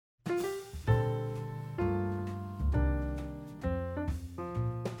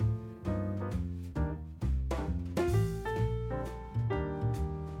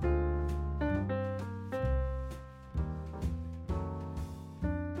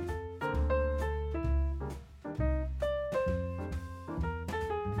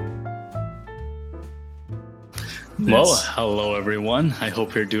Well, Yes. hello everyone. I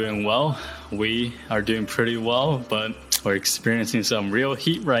hope you're doing well. We are doing pretty well, but we're experiencing some real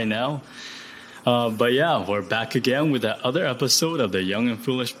heat right now. But yeah, we're back again with that other episode of the Young and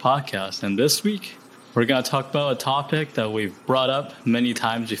Foolish podcast. And this week, we're going to talk about a topic that we've brought up many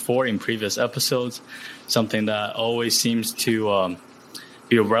times before in previous episodes, something that always seems to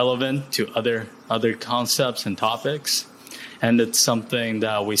be relevant to other concepts and topics. And it's something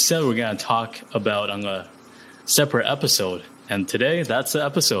that we said we're going to talk about on a separate episode. And today, that's the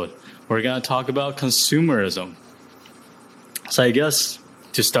episode. We're going to talk about consumerism. So I guess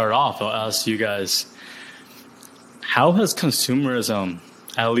to start off, I'll ask you guys, how has consumerism,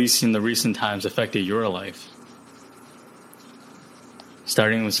 at least in the recent times, affected your life?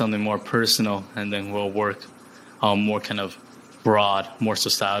 Starting with something more personal, and then we'll work on more kind of broad, more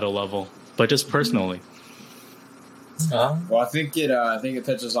societal level, but just personally. Well, I think it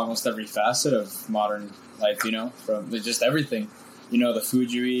touches almost every facet of modern life. From just everything. The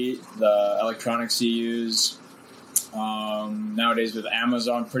food you eat, the electronics you use. Nowadays with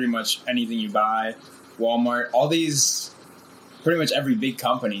Amazon, pretty much anything you buy, Walmart, all these, pretty much every big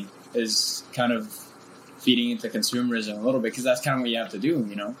company is kind of feeding into consumerism a little bit because that's kind of what you have to do,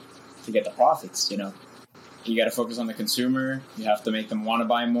 to get the profits. You got to focus on the consumer. You have to make them want to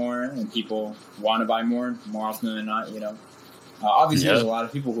buy more, and people want to buy more often than not. Obviously, There's a lot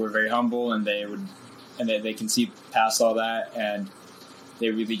of people who are very humble, and they can see past all that, and they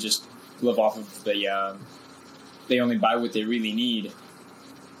really just live off of the. They only buy what they really need,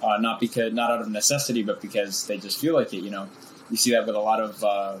 not out of necessity, but because they just feel like it. You see that with a lot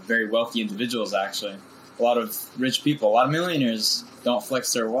of very wealthy individuals. Actually, a lot of rich people, a lot of millionaires don't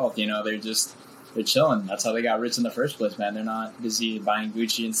flex their wealth. They're chilling. That's how they got rich in the first place, man. They're not busy buying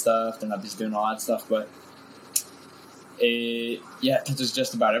Gucci and stuff. They're not busy doing all that stuff. But it touches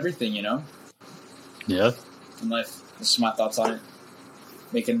just about everything, Yeah. in life. This is my thoughts on it.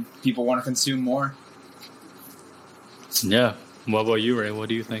 Making people want to consume more. Yeah. What about you, Ray? What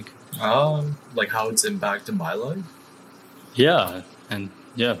do you think? Like how it's impacted my life. Yeah. And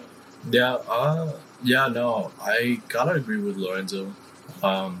yeah. No, I gotta agree with Lorenzo.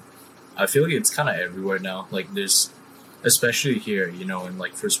 I feel like it's kind of everywhere now. Like there's, especially here, in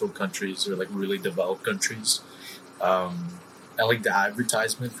like first world countries or like really developed countries, and like the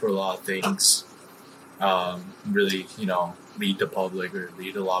advertisement for a lot of things, really, lead the public or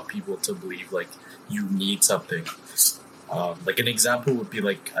lead a lot of people to believe like you need something. Like an example would be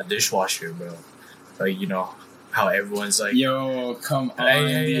like a dishwasher, bro. Like how everyone's like, yo, come on,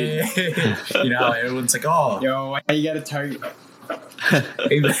 hey. How everyone's like, oh, yo, why you gotta target?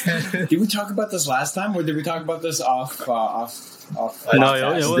 Did we talk about this last time, or did we talk about this off? No,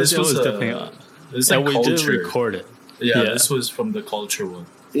 podcast? it was definitely. This And we did culture. record it. Yeah, this was from the culture one.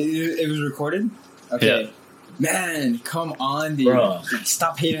 It was recorded. Okay. Yeah. Man, come on, dude. Bruh.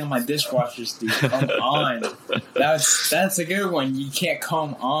 Stop hating on my dishwashers, dude. Come on. That's a good one. You can't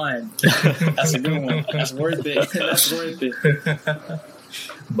come on. That's a good one. That's worth it. That's worth it.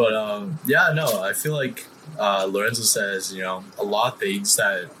 But I feel like Lorenzo says, a lot of things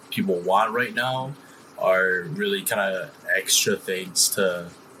that people want right now are really kind of extra things to,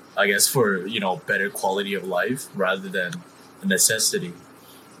 I guess, for, better quality of life rather than a necessity.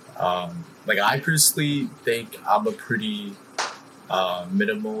 Like I personally think I'm a pretty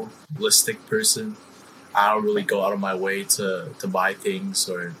minimalistic person. I don't really go out of my way to buy things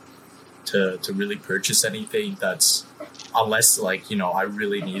or to really purchase anything that's, unless like, I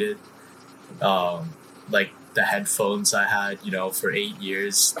really need it. Like the headphones I had, for 8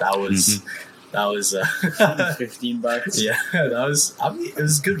 years, that was $15. Yeah, it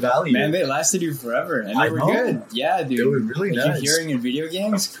was good value. Man, they lasted you forever, and I they were know. good. Yeah, dude. They were really like nice. You're hearing in video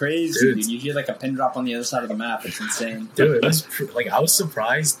games, crazy, dude. You hear like a pin drop on the other side of the map. It's insane. Dude, it was like I was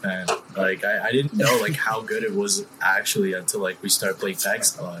surprised, man. Like I didn't know like how good it was actually until like we started playing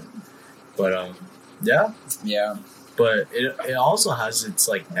Tags a lot. But Yeah. But it also has its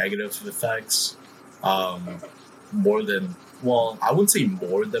like negative effects, more than, well, I wouldn't say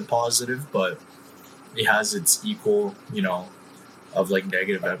more than positive, but it has its equal, of like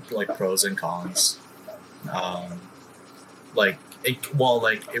negative like pros and cons.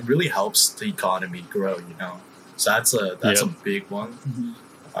 It really helps the economy grow, So that's a big one.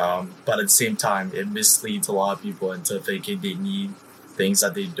 Mm-hmm. But at the same time, it misleads a lot of people into thinking they need things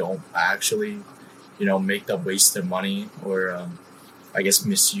that they don't actually, make them waste their money or, I guess,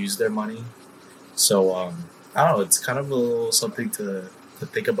 misuse their money. So, I don't know, it's kind of a little something to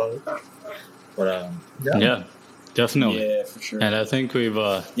think about. But, Yeah, definitely. Yeah, for sure. And I think we've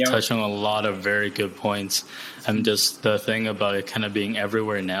touched on a lot of very good points. And just the thing about it kind of being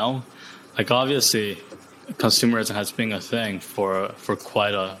everywhere now, like obviously consumerism has been a thing for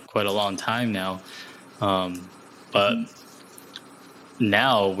quite a long time now. But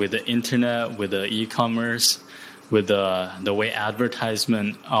now with the internet, with the e-commerce, with the way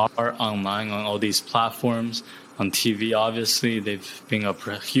advertisement are online on all these platforms, on TV, obviously, they've been a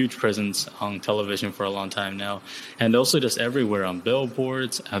huge presence on television for a long time now. And also just everywhere, on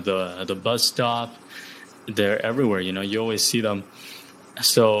billboards, at the bus stop, they're everywhere, you always see them.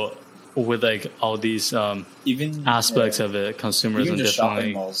 So with like all these even aspects of it, consumerism even just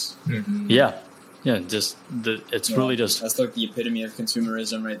definitely, shopping malls. just it's really just, that's like the epitome of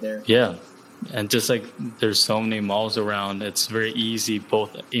consumerism right there. yeah. And just like there's so many malls around, it's very easy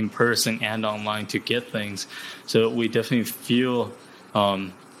both in person and online to get things. So we definitely feel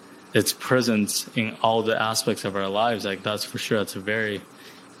its presence in all the aspects of our lives. Like that's for sure. It's a very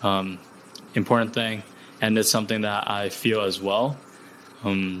important thing, and it's something that I feel as well.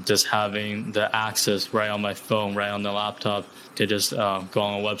 Just having the access right on my phone, right on the laptop, to just go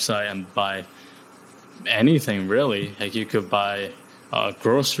on a website and buy anything really. Like you could buy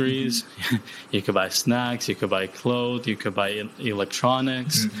groceries, you could buy snacks, you could buy clothes, you could buy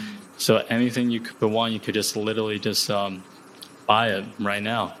electronics. So anything you could want, you could just literally just buy it right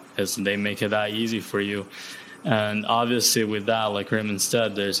now, because they make it that easy for you. And obviously with that, like Raymond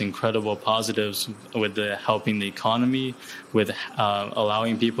said, there's incredible positives with the helping the economy, with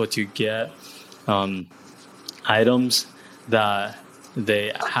allowing people to get items that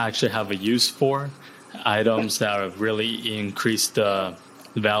they actually have a use for, items that have really increased the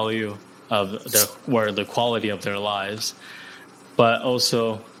value of the quality of their lives. But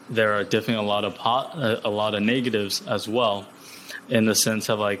also there are definitely a lot of negatives as well, in the sense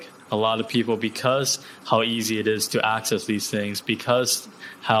of like a lot of people, because how easy it is to access these things, because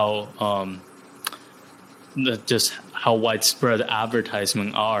how just how widespread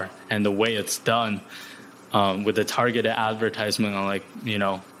advertisement are and the way it's done, with the targeted advertisement on like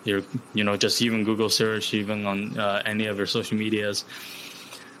your just even Google search, even on any of your social medias,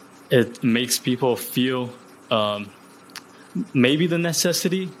 it makes people feel maybe the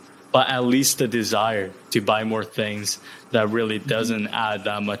necessity, but at least the desire to buy more things that really doesn't add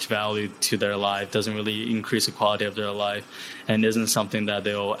that much value to their life, doesn't really increase the quality of their life, and isn't something that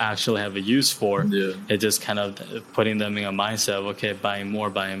they'll actually have a use for. Yeah. It's just kind of putting them in a mindset of, okay, buying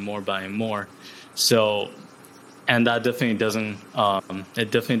more. So, and that definitely doesn't,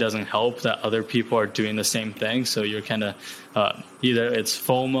 it definitely doesn't help that other people are doing the same thing. So you're kind of, either it's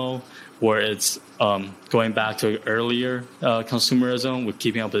FOMO, where it's going back to earlier consumerism with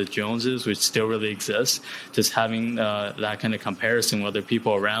keeping up with the Joneses, which still really exists, just having that kind of comparison with other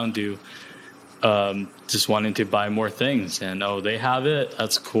people around you, just wanting to buy more things. And, oh, they have it,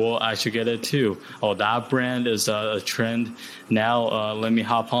 that's cool, I should get it too. Oh, that brand is a trend now, let me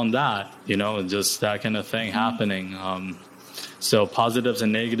hop on that, just that kind of thing happening. So positives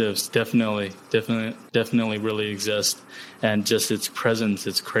and negatives definitely really exist, and just its presence,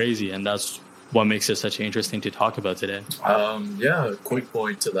 it's crazy, and that's what makes it such interesting to talk about today. Yeah, quick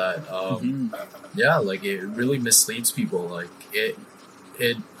point to that. Yeah, like it really misleads people. Like it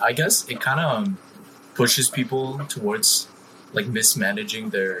I guess it kind of pushes people towards like mismanaging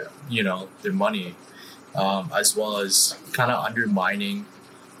their money, as well as kind of undermining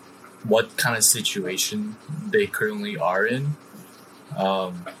what kind of situation they currently are in.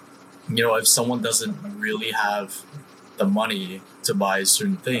 If someone doesn't really have the money to buy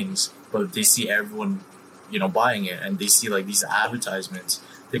certain things, but they see everyone, buying it, and they see like these advertisements,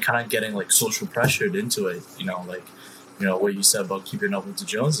 they're kind of getting like social pressured into it. What you said about keeping up with the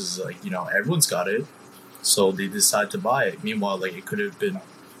Joneses, like, everyone's got it, so they decide to buy it. Meanwhile, like, it could have been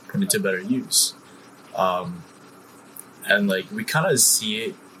put into better use. And like we kind of see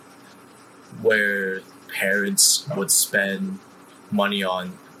it where parents would spend money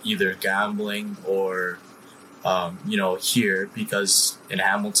on either gambling or here, because in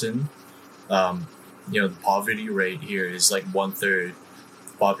Hamilton, the poverty rate here is like 1/3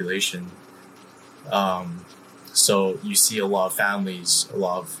 population. So you see a lot of families, a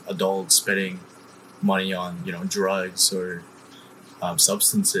lot of adults spending money on drugs or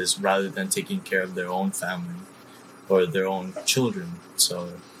substances, rather than taking care of their own family or their own children.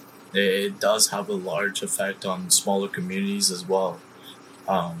 So it does have a large effect on smaller communities as well,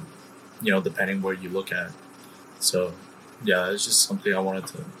 depending where you look at. So, yeah, it's just something I wanted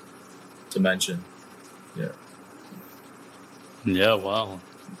to mention. Yeah. Yeah, wow.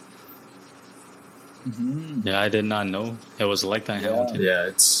 Yeah, I did not know it was like that in Hamilton.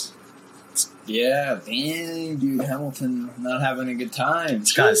 Yeah, yeah, dang, dude, Hamilton not having a good time.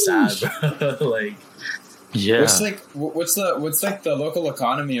 It's kind of sad, bro. Like, Yeah. What's the local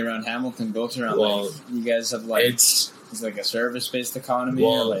economy around Hamilton built around? Well, like, you guys have like it's like a service based economy,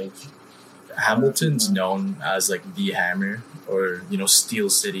 Well, or like Hamilton's known as like the hammer, or Steel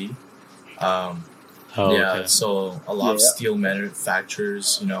City. Okay. So a lot of steel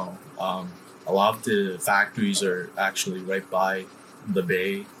manufacturers, a lot of the factories are actually right by the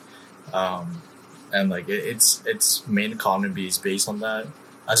bay, and like its main economy is based on that,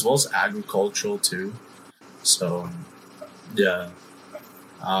 as well as agricultural too. So yeah,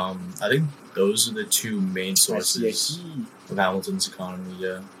 I think those are the two main sources of Hamilton's economy.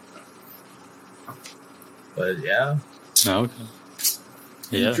 Yeah, but yeah. Okay.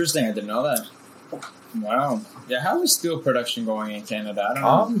 Yeah. Interesting. I didn't know that. Wow. Yeah. How is steel production going in Canada? I don't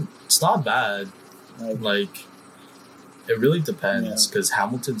know. It's not bad. Like, it really depends because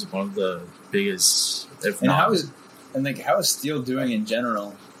Hamilton's one of the biggest. How is steel doing in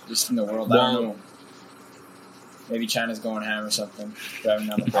general, just in the world? I don't know. Maybe China's going ham or something. Driving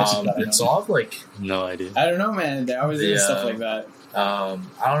down the prices. It's all like no idea. I don't know, man. They always do stuff like that. I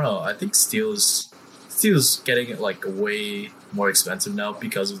don't know. I think steel's getting like way more expensive now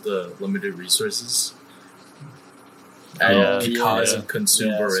because of the limited resources and because of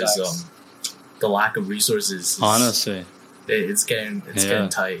consumerism. The lack of resources. Honestly, it's getting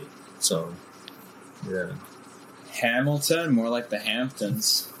tight. So yeah, Hamilton, more like the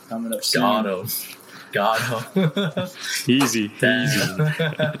Hamptons, coming up soon. Got him. easy. But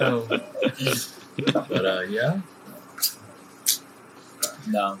yeah.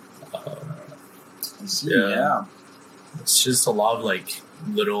 No. Yeah. It's just a lot of like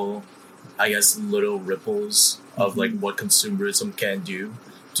little ripples of like what consumerism can do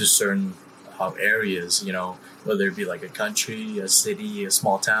to certain areas, whether it be like a country, a city, a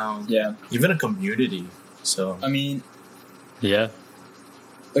small town, even a community. So I mean,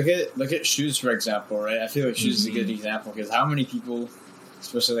 look at shoes, for example, right? I feel like shoes is a good example because how many people,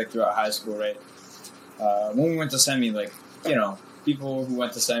 especially like throughout high school, right? When we went to semi, like, people who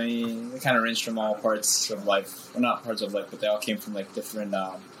went to semi, they kind of ranged from all parts of life. Well, not parts of life, but they all came from like different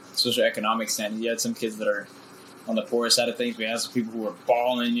socioeconomic standings. You had some kids that are on the poorer side of things. We had some people who were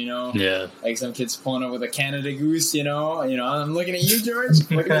balling, Yeah. Like some kids pulling up with a Canada Goose, I'm looking at you, George.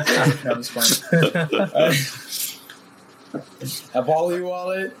 Looking at you. No, I'm just playing. A Bali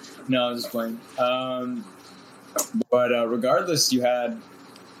wallet? No, I'm just playing. But regardless, you had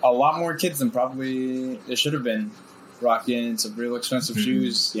a lot more kids than probably there should have been rocking some real expensive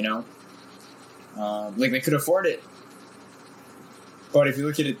shoes, like they could afford it. But if you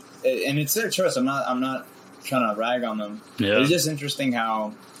look at it, and it's their choice. I'm not trying to rag on them. Yeah. It's just interesting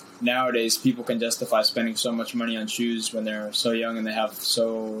how nowadays people can justify spending so much money on shoes when they're so young and they have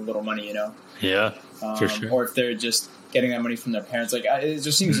so little money, Yeah, for sure. Or if they're just getting that money from their parents. Like, it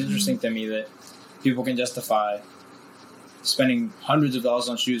just seems interesting to me that people can justify spending hundreds of dollars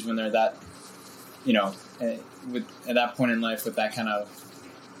on shoes when they're that, at that point in life with that kind of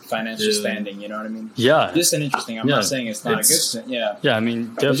financial standing. You know what I mean? Yeah. Just an interesting. I'm not saying it's not a good thing. Yeah. Yeah, I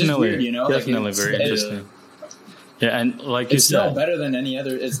mean, definitely, weird, definitely very interesting. Yeah, and like you said, it's no better than any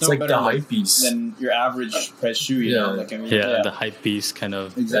other. It's no like better the hype beast than your average price shoe. The hype beast kind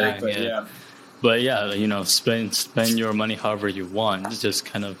of exactly. thing, yeah. But yeah, spend your money however you want. It's just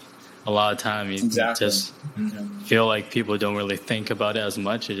kind of a lot of time you just feel like people don't really think about it as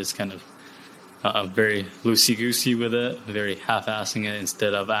much. It's just kind of very loosey-goosey with it, very half-assing it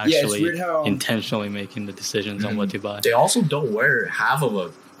instead of actually intentionally making the decisions on what to buy. They also don't wear half of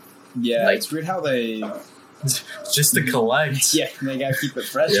it. Yeah, it's weird how they just to collect. Yeah, they gotta keep it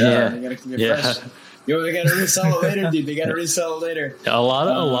fresh. Yeah, they gotta keep it fresh. Yo, they gotta resell it later, dude. They gotta resell it later. A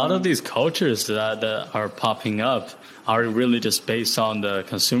lot of these cultures that are popping up are really just based on the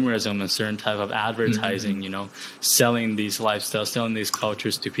consumerism and certain type of advertising, selling these lifestyles, selling these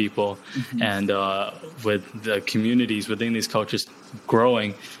cultures to people. And with the communities within these cultures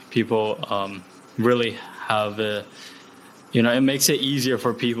growing, people really have it makes it easier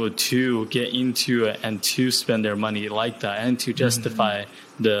for people to get into it and to spend their money like that and to justify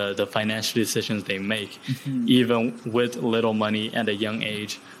the financial decisions they make, even with little money at a young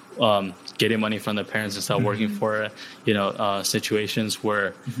age. Getting money from their parents and start working for situations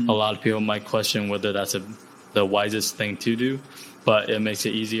where a lot of people might question whether that's the wisest thing to do, but it makes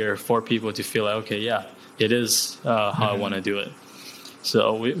it easier for people to feel like, okay, yeah, it is how I want to do it.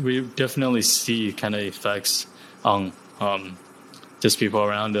 So we definitely see kind of effects on just people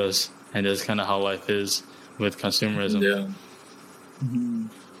around us, and that's kind of how life is with consumerism.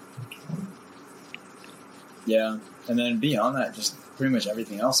 Yeah. And then beyond that, just pretty much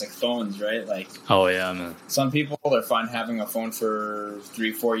everything else, like phones, right? Like, oh yeah, man. Some people are fine having a phone for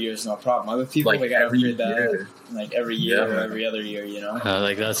 3-4 years, no problem. Other people, Like they gotta every upgrade that year. like every year or Yeah. every other year, you know?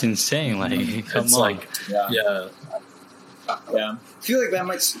 Like that's insane. Like, come It's on. like, Yeah. yeah, Yeah. I feel like that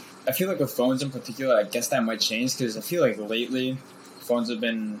might. I feel like with phones in particular, I guess that might change because I feel like lately phones have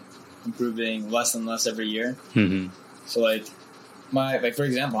been improving less and less every year. hmm So like for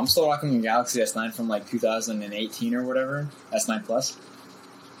example, I'm still rocking a Galaxy S9 from like 2018 or whatever, S9 Plus.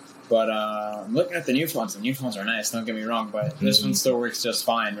 But I'm looking at the new phones. The new phones are nice. Don't get me wrong, but this one still works just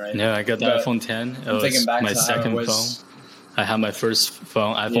fine, right? Yeah, I got the But iPhone 10. It I'm was thinking back my to how second it was. phone. I had my first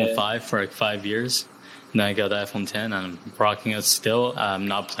phone, iPhone Yeah. 5, for like 5 years. Then I got the iPhone 10, and I'm rocking it still. I'm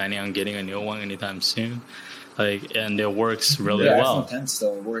not planning on getting a new one anytime soon. Like, and it works really Yeah, well. iPhone 10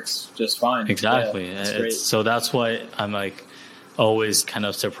 still works just fine. Exactly. Yeah, it's great. So that's why I'm like always kind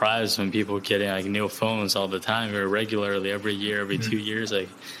of surprised when people getting like new phones all the time or regularly every year, every 2 years. Like,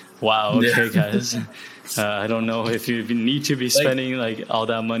 wow, okay, guys. I don't know if you need to be spending like all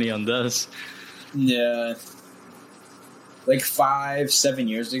that money on this. Yeah. Like 5-7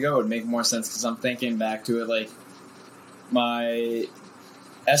 years ago, it would make more sense because I'm thinking back to it. Like my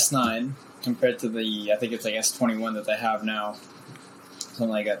S9 compared to I think it's like S21 that they have now, something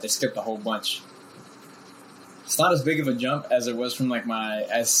like that. They skipped a whole bunch. It's not as big of a jump as it was from like my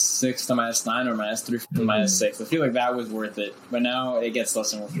S6 to my S9 or my S3 to my S6. I feel like that was worth it, but now it gets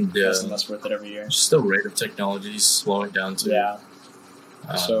less and less worth it every year. just the rate of technology is slowing down too. Yeah.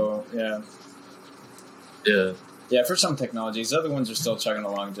 Um, yeah. Yeah, for some technologies, other ones are still chugging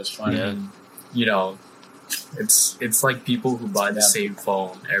along just fine. Yeah. And, you know, it's like people who buy the same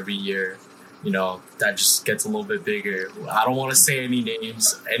phone every year. You know, that just gets a little bit bigger. I don't want to say any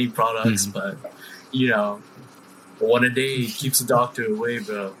names, any products, but you know, one a day keeps the doctor away,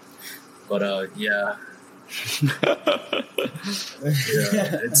 bro. But yeah.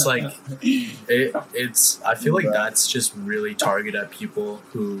 It's like it's. I feel like that's just really targeted at people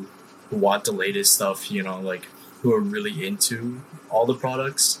who want the latest stuff. You know, like who are really into all the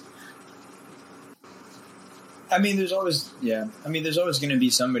products. I mean, there's always going to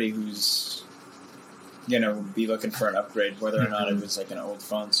be somebody who's be looking for an upgrade, whether or not it was like an old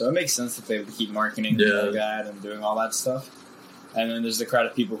phone. So it makes sense that they would keep marketing like that and doing all that stuff. And then there's the crowd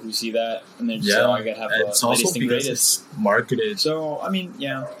of people who see that and they're just I gotta have the it's also latest and because greatest. it's marketed. So I mean,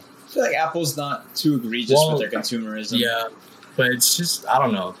 I feel like Apple's not too egregious with their consumerism. Yeah, but it's just I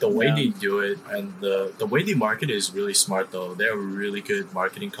don't know the way they do it and the way they market it is really smart though. They're a really good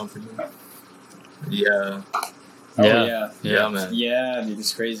marketing company. Yeah. Yeah, man. Yeah, dude,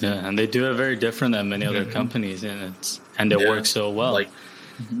 it's crazy. Yeah, and they do it very different than many other companies, and it works so well. Like,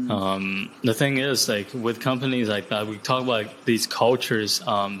 the thing is, like with companies like that, we talk about like, these cultures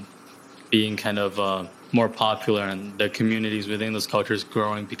being kind of more popular, and the communities within those cultures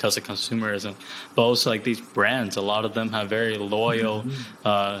growing because of consumerism. But also, like these brands, a lot of them have very loyal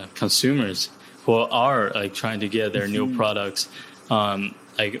consumers who are like trying to get their new products.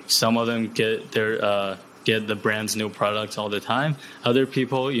 Like some of them get the brand's new products all the time. Other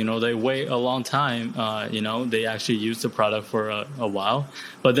people, they wait a long time. They actually use the product for a while.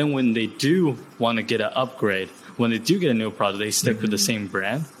 But then when they do want to get an upgrade, when they do get a new product, they stick with the same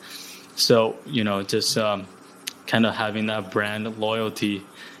brand. So, just kind of having that brand loyalty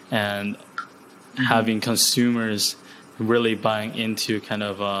and having consumers really buying into kind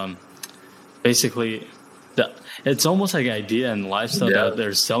of basically it's almost like idea and lifestyle that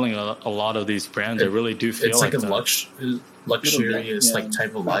they're selling a lot of these brands. I really do feel it's like a that. luxurious like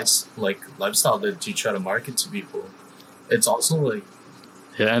type of lifestyle that you try to market to people. It's also like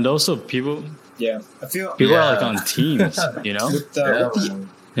and also people. Yeah, I feel people are like on teams, With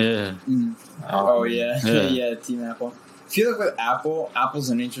Team Apple. I feel like with Apple's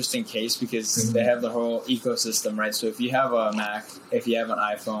an interesting case because they have the whole ecosystem, right? So if you have a Mac, if you have an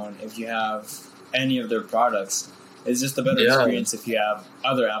iPhone, if you have any of their products, it's just a better experience if you have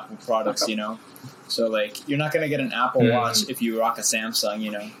other Apple products, So like you're not gonna get an Apple Watch if you rock a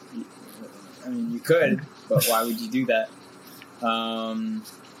Samsung, I mean you could, but why would you do that?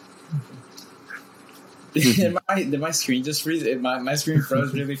 Did my screen just freeze? My screen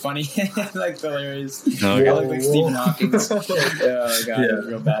froze really funny. Like hilarious. Okay. I look like Stephen Hawking. Oh god, it was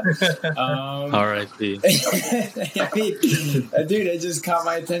real bad. R.I.P. Dude, it just caught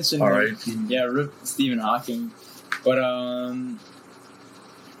my attention. R.I.P. Yeah, rip Stephen Hawking. But or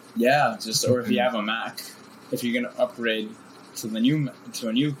if you have a Mac, if you're gonna upgrade to a new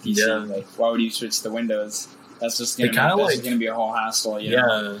PC, like why would you switch to Windows? That's just gonna be a whole hassle.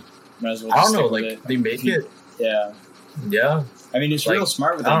 Might as well I just don't know, stick with like it. they make it. Yeah. I mean, it's real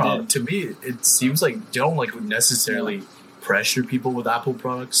smart what I they don't know. did. To me, it seems like you don't like necessarily pressure people with Apple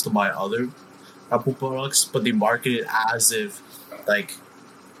products to buy other Apple products, but they market it as if like,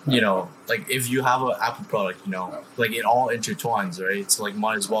 you know, like if you have an Apple product, you know, like it all intertwines, right? So like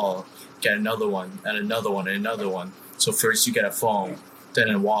might as well get another one and another one and another one. So first you get a phone, then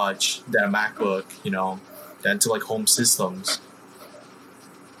a watch, then a MacBook, you know, then to like home systems.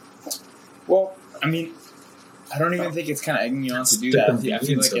 Well, I mean, I don't even think it's kind of egging you on to do that. I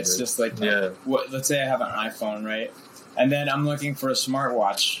feel like it's just like, let's say I have an iPhone, right? And then I'm looking for a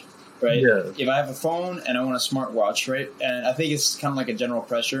smartwatch, right? Yeah. If I have a phone and I want a smartwatch, right? And I think it's kind of like a general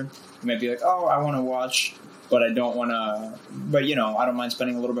pressure. You might be like, oh, I want to watch, but I don't want to, but you know, I don't mind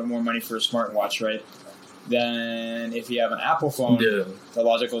spending a little bit more money for a smartwatch, right? Then if you have an Apple phone, the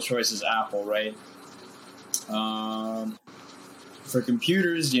logical choice is Apple, right? For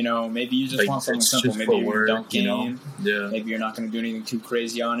computers, you know, maybe you just like, want something simple. Maybe you don't game. You know? Maybe you're not going to do anything too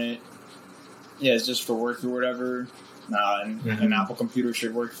crazy on it. Yeah, it's just for work or whatever. An Apple computer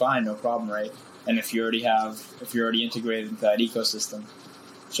should work fine, no problem, right? And if you already integrated into that ecosystem.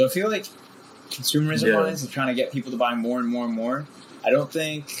 So I feel like consumerism-wise, they're trying to get people to buy more and more and more. I don't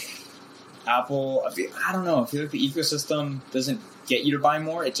think Apple, I don't know. I feel like the ecosystem doesn't get you to buy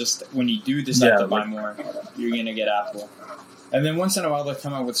more. It just, when you do decide to buy more, you're going to get Apple. And then once in a while, they'll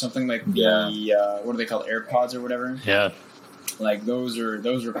come out with something like the, what do they call it, AirPods or whatever? Yeah. Like, those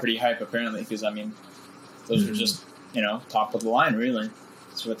are pretty hype, apparently, because, I mean, those are just, you know, top of the line, really.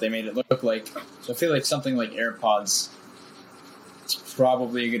 That's what they made it look like. So I feel like something like AirPods is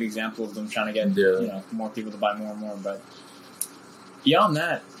probably a good example of them trying to get, you know, more people to buy more and more. But beyond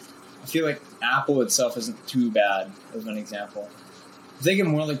that, I feel like Apple itself isn't too bad as an example. I'm thinking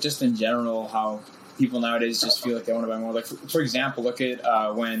more like just in general how people nowadays just feel like they want to buy more. Like, for example, look at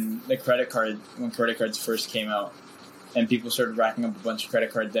when credit cards first came out and people started racking up a bunch of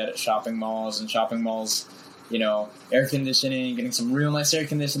credit card debt at shopping malls, you know, air conditioning, getting some real nice air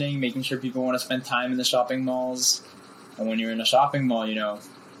conditioning, making sure people want to spend time in the shopping malls. And when you're in a shopping mall, you know,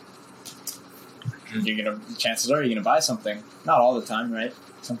 chances are you're going to buy something. Not all the time, right?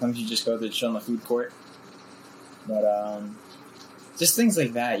 Sometimes you just go to chill in the food court. But just things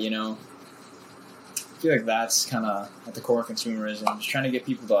like that, you know. I feel like that's kind of at the core of consumerism. Just trying to get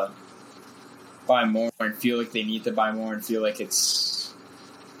people to buy more and feel like they need to buy more and feel like it's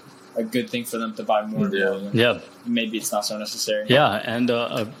a good thing for them to buy more. Maybe it's not so necessary. Yeah, and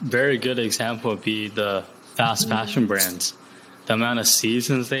a very good example would be the fast fashion brands. The amount of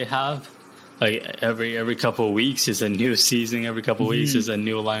seasons they have, like every couple of weeks is a new season. Every couple of weeks is a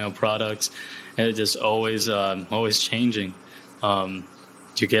new line of products, and it's just always changing.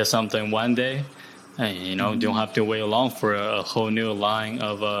 You get something one day, and you know, don't have to wait long for a whole new line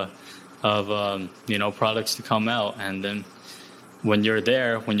of you know, products to come out. And then when you're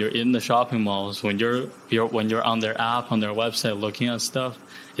there, when you're in the shopping malls, when you're on their app, on their website looking at stuff,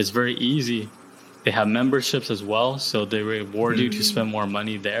 it's very easy. They have memberships as well, so they reward you to spend more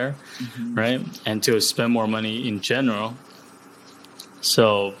money there, right? And to spend more money in general.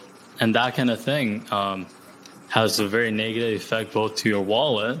 So, and that kind of thing has a very negative effect both to your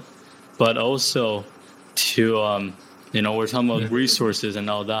wallet, but also to, you know, we're talking about resources and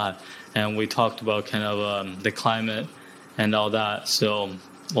all that. And we talked about kind of the climate and all that, so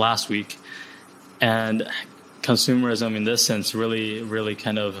last week. And consumerism in this sense really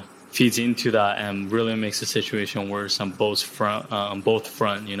kind of feeds into that and really makes the situation worse on both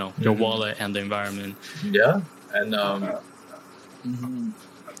front, you know, your wallet and the environment. Yeah, and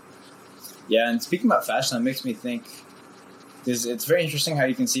yeah, and speaking about fashion, that makes me think, because it's very interesting how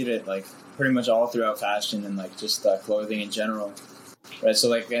you can see it like pretty much all throughout fashion and like just clothing in general, right? So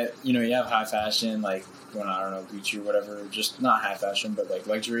like you know, you have high fashion, like, well, I don't know, Gucci or whatever, just not high fashion, but like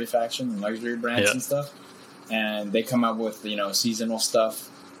luxury fashion and luxury brands and stuff, and they come up with, you know, seasonal stuff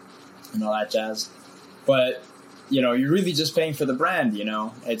and all that jazz. But, you know, you're really just paying for the brand, you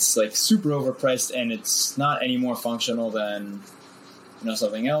know. It's like super overpriced and it's not any more functional than, you know,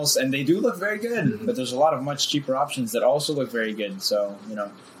 something else. And they do look very good, but there's a lot of much cheaper options that also look very good. So, you know,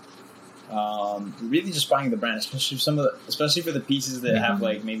 really just buying the brand, especially for the pieces that have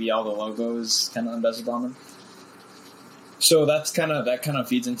like maybe all the logos kind of embezzled on them. So that kind of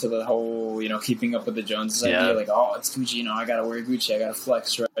feeds into the whole, you know, keeping up with the Joneses idea. Like, oh, it's Gucci, you know, I gotta wear Gucci, I gotta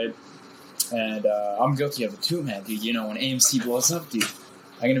flex, right? And I'm guilty of it too, man, dude. You know, when AMC blows up, dude,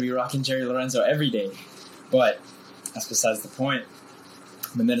 I'm gonna be rocking Jerry Lorenzo every day. But that's besides the point.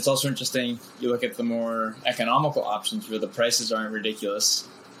 And then it's also interesting, you look at the more economical options where the prices aren't ridiculous.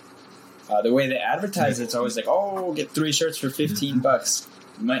 The way they advertise it's always like, oh, get 3 shirts for $15.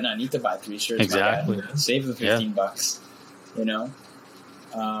 You might not need to buy 3 shirts. Exactly. Save the $15. You know,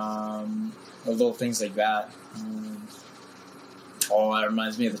 little things like that. Oh, that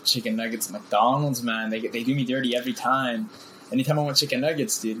reminds me of the chicken nuggets at McDonald's, man. They do me dirty every time. Anytime I want chicken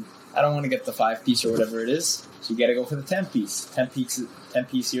nuggets, dude, I don't want to get the 5-piece or whatever it is. So you got to go for the 10-piece.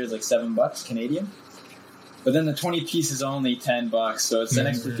 10-piece here is like $7 Canadian. But then the 20-piece is only $10, so it's an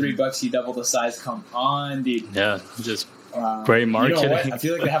extra $3. You double the size. Come on, dude. Yeah, just great marketing. You know what? I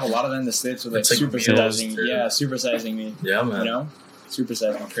feel like they have a lot of them in the States with like supersizing. Yeah, supersizing me. Yeah, man. You know,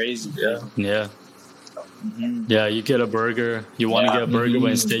 supersizing crazy. Yeah. Yeah. Mm-hmm. Yeah, you get a burger. You want to get a burger,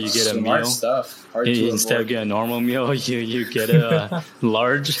 but instead you get a Smart meal. Stuff. Hard to Instead avoid. of getting a normal meal, you get a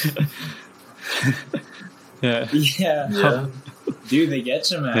large. Yeah. Yeah. Dude, they get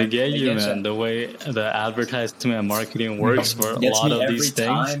you, man. They get you, man. The way the advertisement and marketing works for a lot of these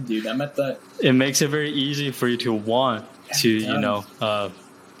things, dude. I'm at the. it makes it very easy for you to want to,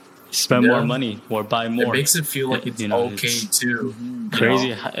 spend more money or buy more. It makes it feel like it's okay too.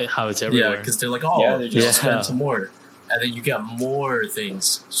 Crazy how it's everywhere. Yeah, because they're like, oh, they just spend some more, and then you get more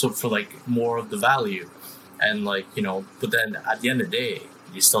things. So for like more of the value, and like but then at the end of the day,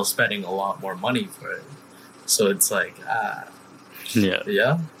 you're still spending a lot more money for it. So it's like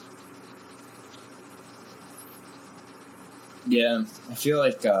yeah. Yeah, I feel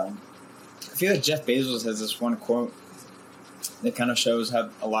like Jeff Bezos has this one quote that kind of shows how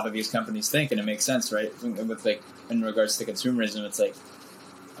a lot of these companies think, and it makes sense, right? With like in regards to consumerism, it's like,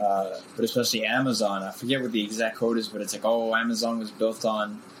 but especially Amazon. I forget what the exact quote is, but it's like, oh, Amazon was built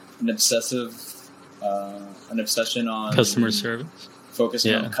on an obsession on customer service,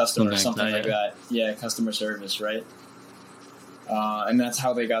 focusing on the customer, something like that. Yeah. Yeah, customer service, right? And that's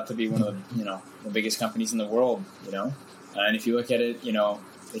how they got to be one of the biggest companies in the world, And if you look at it,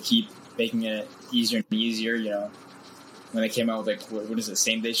 they keep making it easier and easier, When they came out with like, what is it,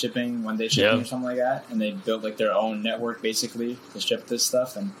 same-day shipping, one-day shipping or something like that, and they built like their own network basically to ship this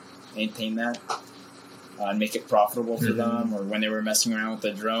stuff and maintain that and make it profitable for them. Or when they were messing around with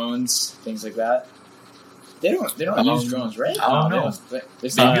the drones, things like that. They don't use drones, right? I don't know.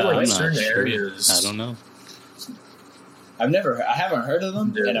 Maybe like certain areas. I don't know. I haven't heard of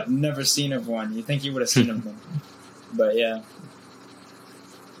them, and I've never seen of one. You think you would have seen of them, but yeah.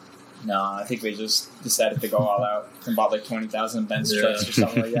 No, I think they just decided to go all out and bought like 20,000 Benz trucks or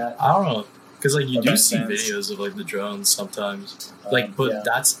something like that. I don't know, because like you do see videos of like the drones sometimes, but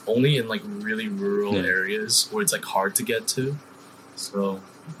that's only in like really rural areas where it's like hard to get to. So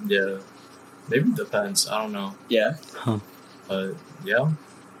yeah, maybe it depends. I don't know. Yeah. But yeah.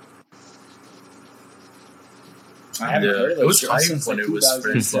 I haven't heard of it. It was hype when it was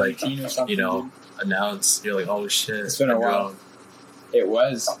first like or announced. You're like, oh shit! It's been a while. It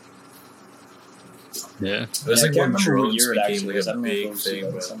was. Yeah. It was like when drones became like a big big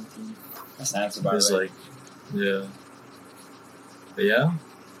thing. That sounds about it was right. like, yeah. But yeah,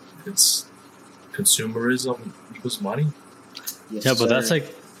 it's consumerism equals money. Yes, yeah, but sir.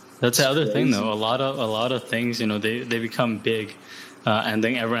 that's the other thing though. A lot of things, they become big, and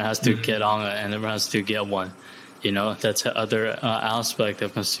then everyone has to get on it, and everyone has to get one. That's the other aspect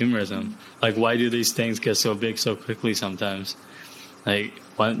of consumerism. Like, why do these things get so big so quickly sometimes? Like,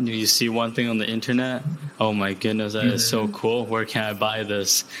 when you see one thing on the internet, oh my goodness, that is so cool. Where can I buy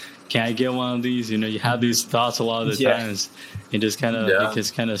this? Can I get one of these? You have these thoughts a lot of the times. You just kind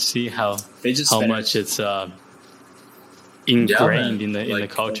of see how much it's ingrained in the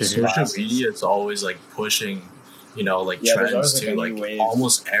culture. Social media is always like pushing, trends to like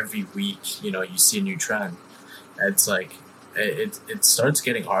almost every week. You see a new trend. It's like it starts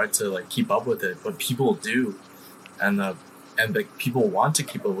getting hard to like keep up with it, but people do, and like people want to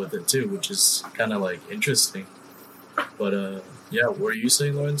keep up with it too, which is kind of like interesting. But yeah, what were you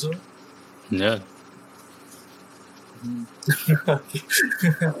saying, Lorenzo? Yeah.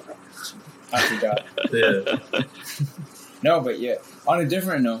 I forgot. Yeah. No, but yeah. On a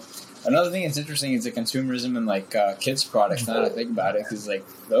different note, another thing that's interesting is the consumerism and like kids products. Now that I think about it, because like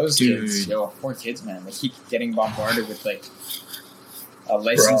those kids, poor kids, man, they keep getting bombarded with like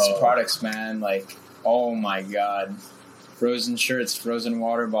licensed products, man. Like, oh my god, frozen shirts, frozen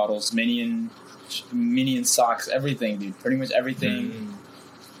water bottles, Minion socks, everything, dude. Pretty much everything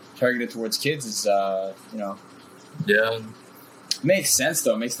targeted towards kids is, Yeah. Makes sense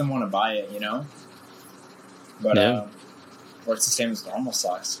though. It makes them want to buy it, But or it's the same as normal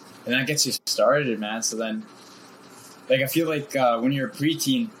socks. And that gets you started, man. So then, like, I feel like when you're a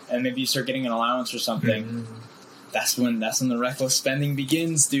preteen and maybe you start getting an allowance or something, that's when the reckless spending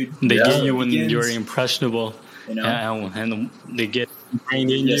begins, dude. They get you when you're impressionable, and they get trained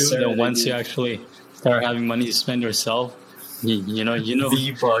in you. That once you actually start having money to spend yourself, you know,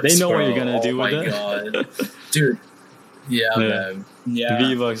 V-Bucks, they know bro. what you're gonna do with it, God. Dude. Yeah, man. Yeah,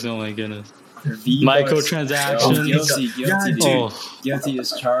 V-Bucks. Oh my goodness. V-Bucks. Microtransactions. Guilty, dude. Oh. Guilty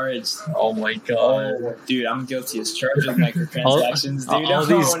as charged. Oh my god. Oh, dude, I'm guilty as charged with microtransactions, dude. All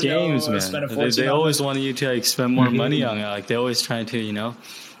these Oh, games, no. man. Spend a They fortune on always it. want you to like spend more money on it. Like they're always trying to,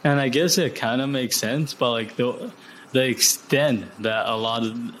 And I guess it kind of makes sense, but like the extent that a lot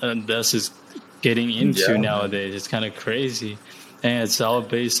of this is getting into nowadays, it's kind of crazy, and it's all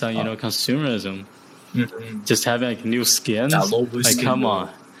based on consumerism. Mhm. Just having like new skins. Download Like, skin, come though. on.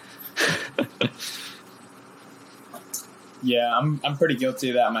 Yeah, I'm pretty guilty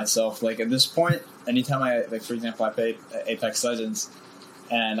of that myself. Like at this point, anytime for example, I play Apex Legends,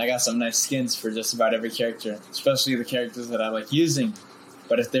 and I got some nice skins for just about every character, especially the characters that I like using.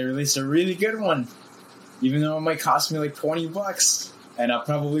 But if they release a really good one, even though it might cost me like $20, and I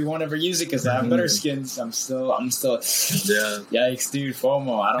probably won't ever use it because I have better skins, I'm still. Yeah. Yikes, dude,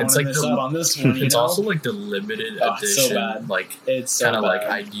 FOMO! I don't want It's to like miss the- out on this one. It's also like the limited Oh, it's so edition, bad. like it's so kind of like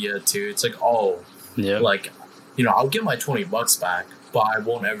bad. idea too. It's like, Yeah. like, I'll get my $20 back, but I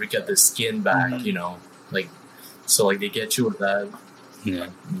won't ever get the skin back. Like, so like they get you with that. Yeah.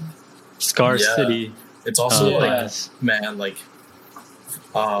 Scarcity. It's also like, yes. man, like,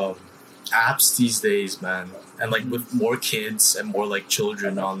 apps these days, man, and like with more kids and more like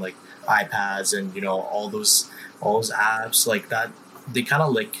children on like iPads and all those apps like that, they kind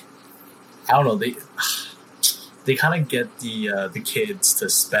of like, I don't know, they kind of get the kids to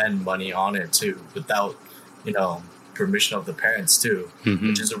spend money on it too without permission of the parents too, Mhm.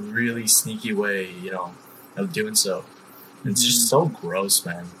 which is a really sneaky way of doing so. It's just so gross,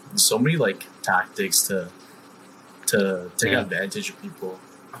 man. There's so many like tactics to take Yeah. advantage of people.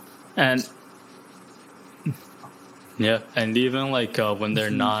 And and even like when they're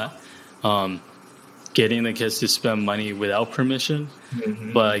not getting the kids to spend money without permission,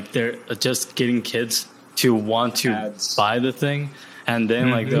 Mhm. but like they're just getting kids to want to Ads. buy the thing, and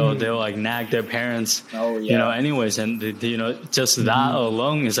then like Mhm. they'll like nag their parents, Oh yeah. anyways, and just that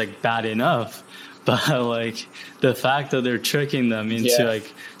alone is like bad enough. But like the fact that they're tricking them into Yeah.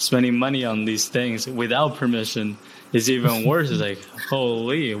 like spending money on these things without permission is even worse. It's like,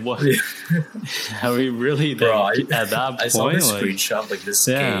 holy, what? Are we really Bro, like, at that I saw point? this Like, screenshot, like this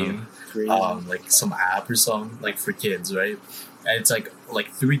damn. game, Crazy. like some app or something, like for kids, right? And it's like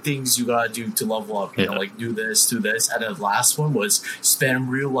 3 things you gotta do to level up. Yeah. Like do this, and the last one was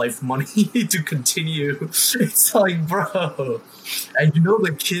spend real life money to continue. It's like, bro, and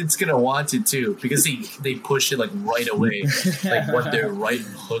the kid's gonna want it too because they push it like right away, like when they're right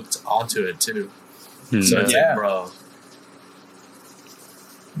hooked onto it too. So it's Yeah. like, bro,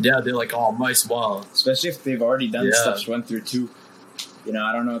 yeah, they're like, oh, might as well. Especially if they've already done Yeah. steps 1 through 2.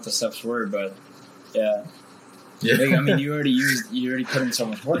 I don't know what the steps were, but yeah. Yeah, Like, I mean, you already put in so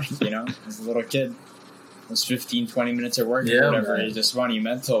much work, as a little kid. Those 15, 20 minutes of work Yeah, or whatever, man. it's just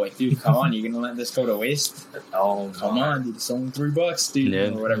monumental. Like, dude, come on, you're going to let this go to waste? oh, Come man. on, dude, it's only $3, dude, Yeah.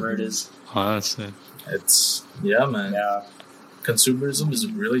 or whatever it is. honestly, It's man. Yeah. Consumerism is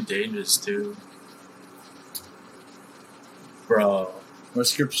really dangerous too, bro. Or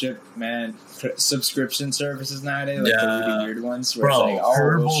subscription services nowadays, like the Yeah. really weird ones, where Bro, it's like,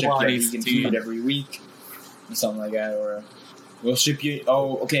 oh, we'll ship you a Herbalife, vegan dude. food every week, or something like that, or we'll ship you.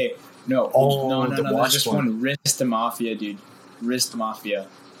 Oh, okay, no, Oh, no, the there's watch just one. one. Wrist Mafia, dude. Wrist Mafia.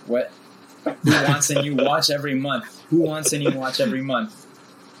 What? Who wants a new watch every month? Who wants a new watch every month?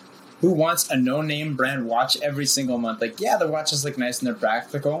 Who wants a no-name brand watch every single month? Like, yeah, the watches look nice and they're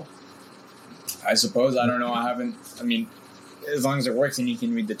practical. I suppose. I don't know. I mean, as long as it works and you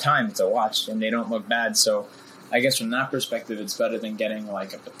can read the time, it's a watch and they don't look bad. So I guess from that perspective, it's better than getting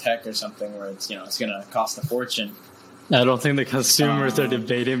like a Patek or something where it's, it's going to cost a fortune. I don't think the consumers are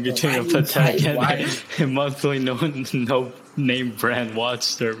debating between a Patek and a monthly no name brand watch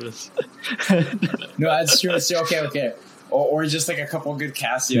service. No, that's true. It's okay. Or just like a couple good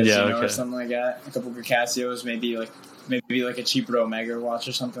Casios, Yeah, or okay. something like that. A couple good Casios, maybe like a cheaper Omega watch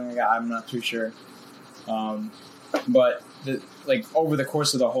or something like that. I'm not too sure. But over the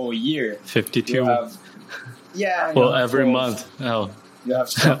course of the whole year, 52. you'll have Well, every 12. month. Oh, You have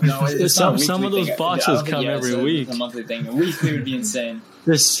stuff. No, it's not a Some of weekly those thing. boxes I don't think- come every it's week. a monthly thing. A weekly would be insane.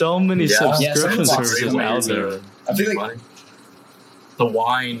 there's so many Yeah. subscription Yeah, some services boxes out are there. I feel like money. The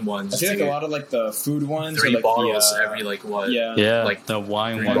wine ones. I feel like too. a lot of like the food ones, or 3 like bottles the, every like what? yeah, Yeah, Like, the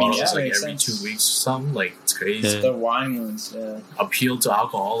wine 3 one. bottles yeah, like makes every sense. 2 weeks or something. Like it's crazy. Yeah. the wine ones. Yeah. Appeal to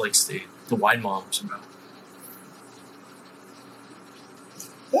alcoholics. The wine moms.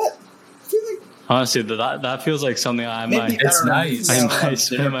 What? I feel like Honestly, that feels like something I maybe might. It's I don't know, nice. maybe I I'll have might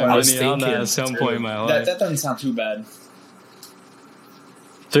spend dinner my parties. money on that thinking, at some too. point in my That life. doesn't sound too bad.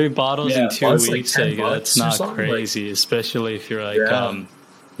 3 bottles Yeah, in 2 well, it's like weeks, $10 that's or not something, crazy. Especially if you're like Yeah.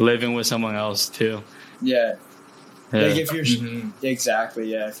 living with someone else too. Yeah. Yeah. Like if you're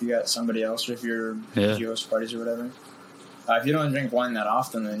exactly, yeah. If you got somebody else, or if you're host parties or whatever. If you don't drink wine that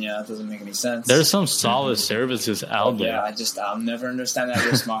often, then that doesn't make any sense. There's some solid services out there. Yeah, I'll never understand that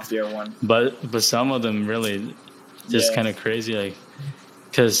Wrist Mafia one. But some of them really just kind of crazy, like,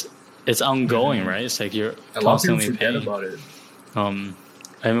 because it's ongoing, right? It's like you're constantly paying about it. I mean,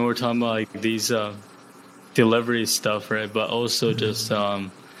 we're talking about like these delivery stuff, right? But also just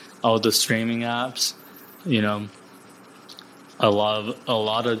all the streaming apps. You know, a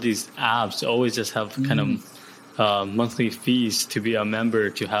lot of these apps always just have kind of monthly fees to be a member,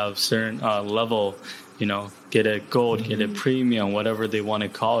 to have certain level, you know, get a gold, get a premium, whatever they want to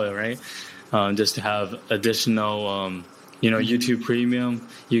call it, right? Just to have additional, YouTube premium.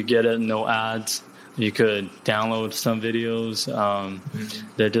 You get it, no ads. You could download some videos.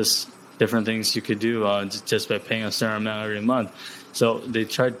 They're just different things you could do just by paying a certain amount every month. So they're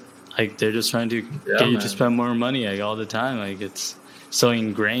just trying to get you to spend more money like all the time. Like it's so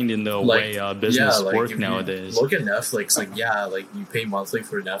ingrained in the way business work nowadays. Look at Netflix, like you pay monthly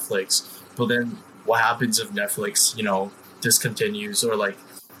for Netflix, but then what happens if Netflix, discontinues, or like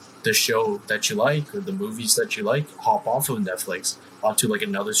the show that you like or the movies that you like hop off of Netflix onto like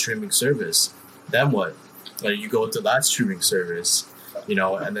another streaming service? Then what? Like you go to that streaming service,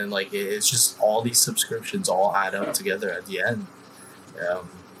 and then like it's just all these subscriptions all add up together at the end.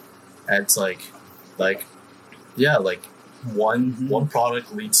 And it's like one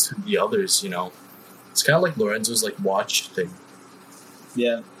product leads to the others, It's kind of like Lorenzo's like watch thing.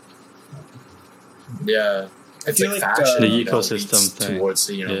 Yeah. Yeah. It's feel like like fashion, the ecosystem thing towards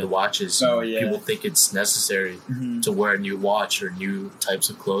the watches. Oh, yeah. People think it's necessary to wear a new watch or new types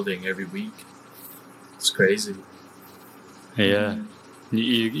of clothing every week. It's crazy. Yeah.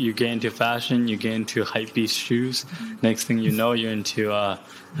 You get into fashion, you get into hypebeast shoes. Next thing you know, you're into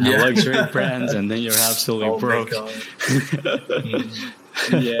luxury brands, and then you're absolutely broke.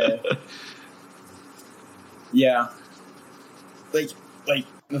 Yeah. Like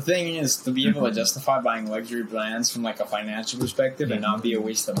the thing is, to be able to justify buying luxury brands from like a financial perspective and not be a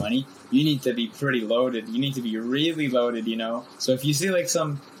waste of money, you need to be pretty loaded. You need to be really loaded, So if you see like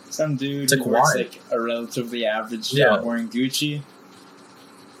some dude who wears like a relatively average job wearing Gucci,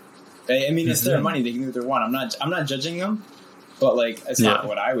 I mean, it's their money. They can do what they want. I'm not judging them, but like it's not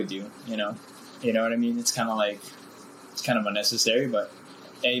what I would do. You know what I mean? It's kind of unnecessary, but.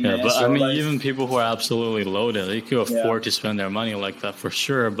 But I mean, even people who are absolutely loaded, they could afford to spend their money like that for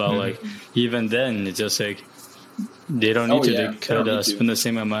sure. But like, even then, it's just like they don't need to. They could spend the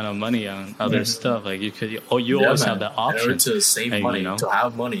same amount of money on other stuff. Like you could, always have that option. In order to save money, to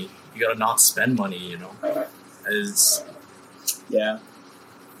have money, you gotta not spend money.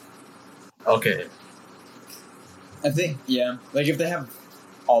 Okay. I think like if they have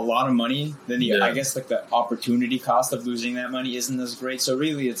a lot of money, then I guess like the opportunity cost of losing that money isn't as great. So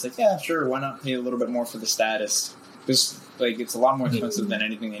really, it's like sure, why not pay a little bit more for the status? Because like it's a lot more expensive than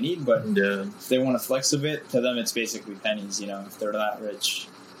anything they need. But if they want to flex a bit, to them it's basically pennies. If they're that rich.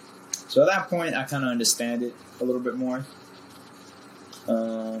 So at that point, I kind of understand it a little bit more,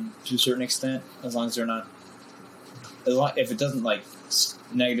 to a certain extent, as long as they're not. If it doesn't like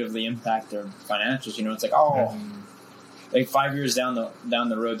negatively impact their financials, it's like like 5 years down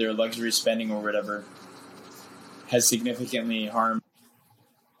the road, their luxury spending or whatever has significantly harmed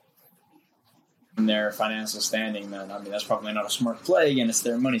their financial standing. Then I mean that's probably not a smart play. Again, it's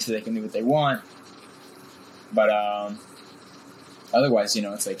their money, so they can do what they want. But otherwise,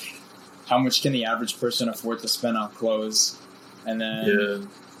 it's like how much can the average person afford to spend on clothes, and then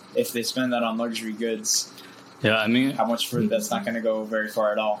if they spend that on luxury goods, I mean, how much for that's not going to go very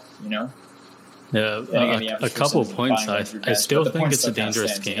far at all, Yeah, a couple of points. I still think it's a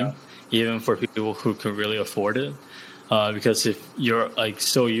dangerous game, even for people who can really afford it. Because if you're like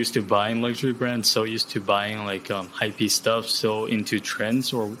so used to buying luxury brands, so used to buying like hypey stuff, so into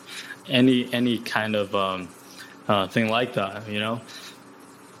trends or any kind of thing like that,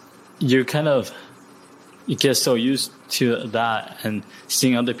 you get so used to that, and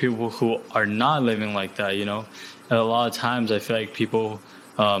seeing other people who are not living like that, and a lot of times I feel like people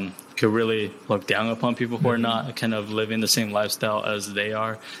could really look down upon people who are not kind of living the same lifestyle as they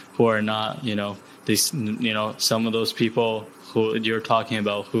are, who are not, these, some of those people who you're talking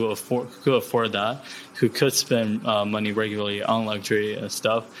about who afford that, who could spend money regularly on luxury and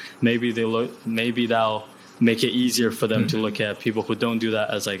stuff. Maybe that'll make it easier for them to look at people who don't do that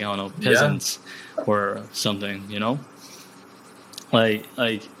as like, I don't know, peasants or something,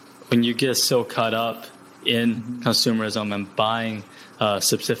 like when you get so caught up in consumerism and buying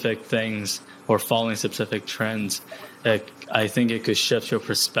specific things or following specific trends, I think it could shift your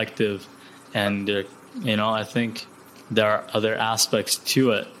perspective. And I think there are other aspects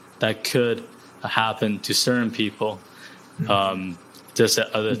to it that could happen to certain people. Just the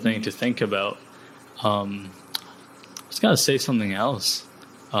other thing to think about. I was gonna say something else.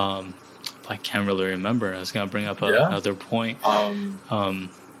 I can't really remember. I was gonna bring up another point. But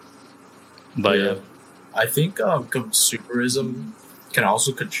yeah. I think consumerism can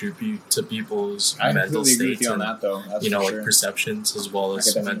also contribute to people's mental states. Agree with you on that, though. That's like perceptions as well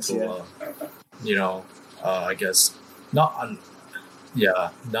as mental. I guess not.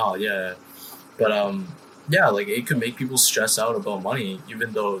 But like it could make people stress out about money,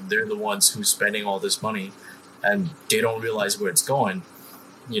 even though they're the ones who's spending all this money, and they don't realize where it's going.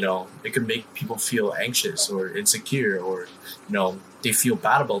 It could make people feel anxious or insecure, or they feel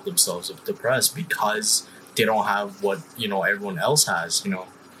bad about themselves or depressed because they don't have what everyone else has.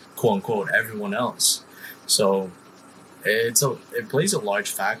 Quote unquote everyone else. So it plays a large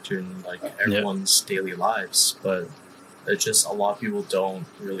factor in like everyone's daily lives, but it's just a lot of people don't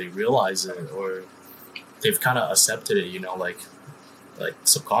really realize it, or they've kind of accepted it. Like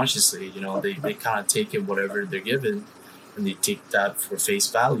subconsciously. They kind of take it whatever they're given, and they take that for face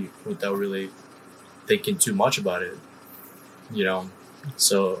value without really thinking too much about it.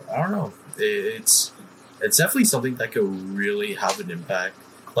 So I don't know. It's definitely something that could really have an impact.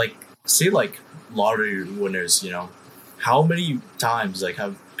 Like say like lottery winners. How many times like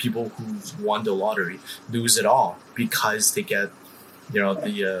have people who've won the lottery lose it all because they get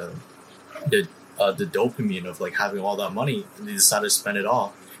the dopamine of like having all that money, and they decide to spend it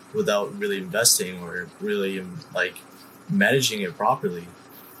all without really investing or really like managing it properly.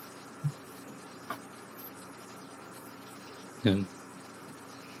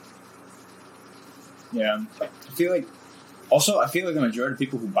 Yeah, I feel like the majority of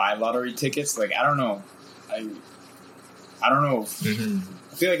people who buy lottery tickets, like I don't know. I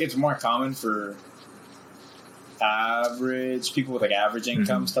feel like it's more common for average people with like average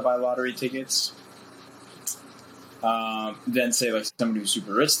incomes to buy lottery tickets than say like somebody who's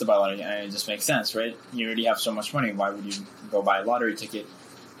super rich to buy lottery. And it just makes sense, right? You already have so much money. Why would you go buy a lottery ticket?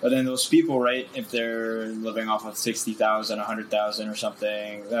 But then those people, right, if they're living off of 60,000, 100,000 or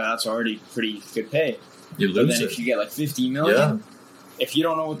something, that's already pretty good pay. But then if you get like 50 million, if you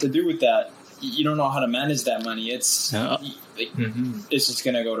don't know what to do with that, you don't know how to manage that money. It's it's just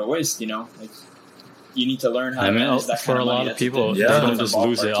gonna go to waste. Like you need to learn how to manage that for kind of money. A lot of people, they don't just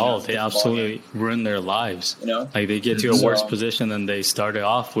lose it all. They absolutely ruin their lives. Like they get to a worse position than they started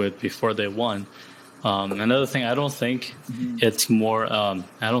off with before they won. Another thing, I don't think it's more. I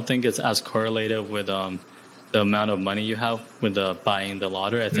don't think it's as correlated with the amount of money you have with buying the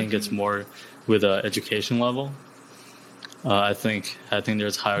lottery. I think it's more with the education level. I think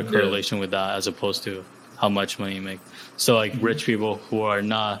there's higher correlation with that as opposed to how much money you make. So like rich people who are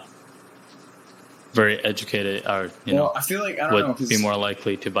not very educated are I feel like would be more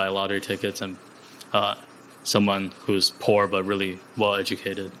likely to buy lottery tickets, and someone who's poor but really well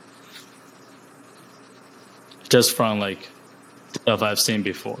educated. Just from like stuff I've seen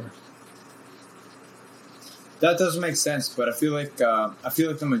before. That does make sense, but I feel like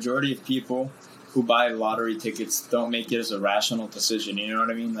the majority of people who buy lottery tickets don't make it as a rational decision. You know what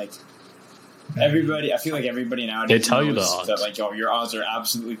I mean? Like everybody, I feel like everybody nowadays they tell you the odds. That like, your odds are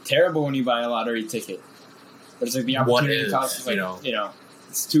absolutely terrible when you buy a lottery ticket. But it's like the opportunity cost, like,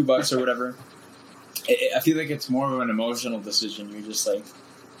 it's $2 or whatever. I feel like it's more of an emotional decision. You're just like,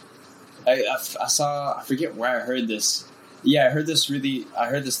 I forget where I heard this. Yeah, I heard this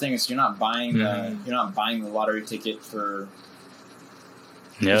thing. Is you're not buying the lottery ticket for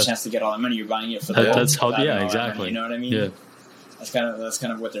the chance to get all that money. You're buying it for the that's how. Yeah, exactly. Money, you know what I mean? Yeah. That's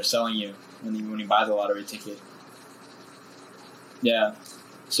kind of what they're selling you when you buy the lottery ticket. Yeah.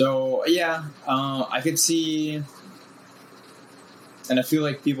 So I could see, and I feel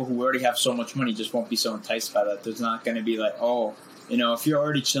like people who already have so much money just won't be so enticed by that. There's not going to be like, if you're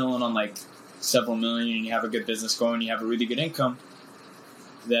already chilling on like several million and you have a good business going, you have a really good income,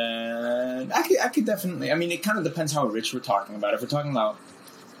 then I could definitely. I mean, it kind of depends how rich we're talking about. If we're talking about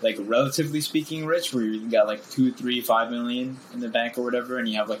like relatively speaking rich, where you got like 2, 3, 5 million in the bank or whatever, and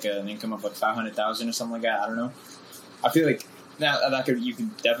you have like an income of like 500,000 or something like that. I don't know. I feel like you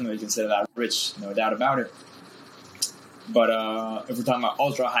could definitely consider that rich, no doubt about it. But if we're talking about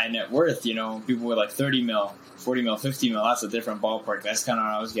ultra high net worth, people with like 30 mil, 40 mil, 50 mil, that's a different ballpark. That's kind of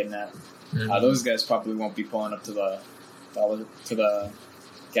what I was getting at. Those guys probably won't be pulling up to the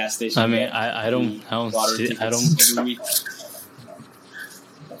gas station. I mean, I don't see. Every week.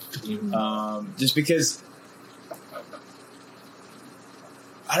 Just because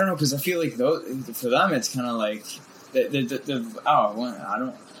I don't know, because I feel like for them it's kind of like it's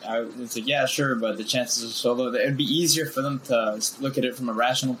like, yeah, sure, but the chances are so low that it'd be easier for them to look at it from a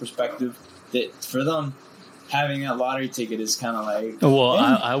rational perspective. That for them, having that lottery ticket is kind of like. Well,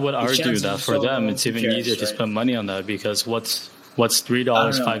 I would argue that for them, it's even easier to spend money on that, because what's $3,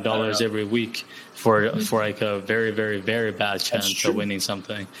 $5 every week for like a very, very, very bad chance of winning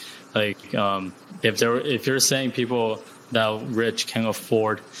something. Like if you're saying people that rich can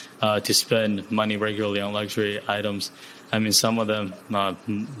afford to spend money regularly on luxury items, I mean, some of them,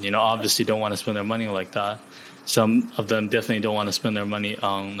 obviously don't want to spend their money like that. Some of them definitely don't want to spend their money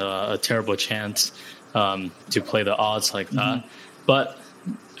on a terrible chance to play the odds like that. Mm-hmm. But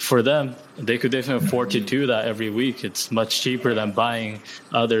for them, they could definitely afford to do that every week. It's much cheaper than buying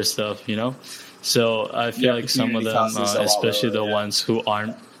other stuff, So I feel like some of them, especially the ones who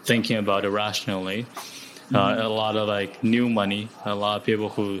aren't thinking about it rationally, a lot of like new money, a lot of people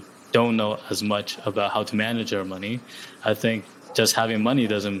who don't know as much about how to manage their money. I think just having money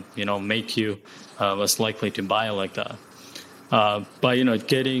doesn't, make you less likely to buy it like that. But,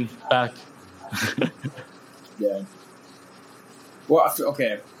 getting back. Yeah. Well,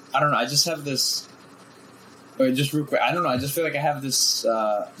 okay. I don't know. I just have this. Wait, just real quick. I don't know. I just feel like I have this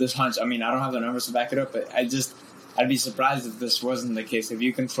this hunch. I mean, I don't have the numbers to back it up, but I'd be surprised if this wasn't the case. If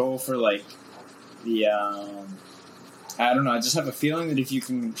you control for like the, I don't know. I just have a feeling that if you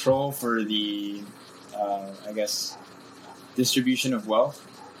can control for the, I guess, distribution of wealth,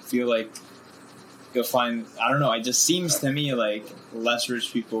 I feel like you'll find, I don't know, it just seems to me like less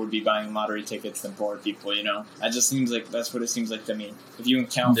rich people would be buying lottery tickets than poor people, It just seems like that's what it seems like to me. If you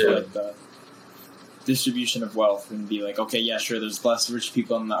account for like the distribution of wealth and be like, okay, yeah, sure, there's less rich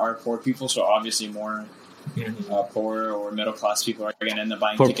people than there are poor people, so obviously more poor or middle class people are going to end up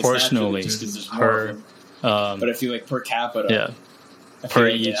buying tickets proportionally just because there's more of them. But I feel like per capita, per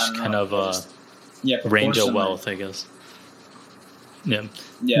each kind of range of wealth, I guess. Yeah.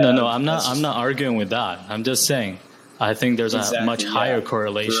 No, I'm not arguing with that. I'm just saying I think there's a much higher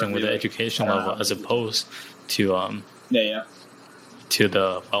correlation with the education level as opposed to to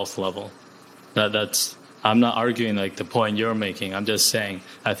the wealth level. That's I'm not arguing like the point you're making. I'm just saying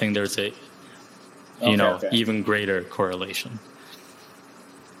I think there's a even greater correlation.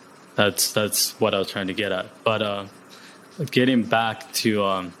 That's what I was trying to get at. But getting back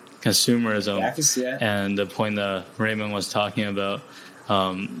to consumerism and the point that Raymond was talking about,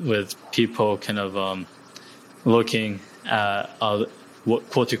 with people kind of looking at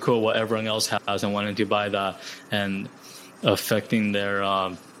quote to quote what everyone else has and wanting to buy that, and affecting their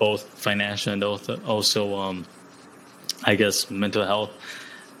both financial and also I guess mental health.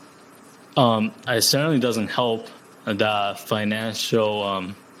 It certainly doesn't help that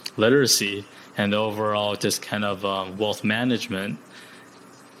financial literacy and overall just kind of wealth management,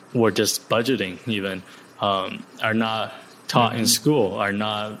 or just budgeting even, are not taught in school, are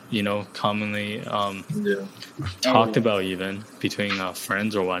not commonly talked about even between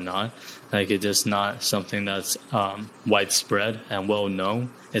friends or whatnot. Like, it's just not something that's widespread and well known.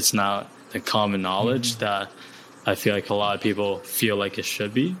 It's not the common knowledge that I feel like a lot of people feel like it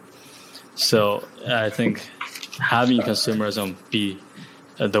should be. So I think having consumerism be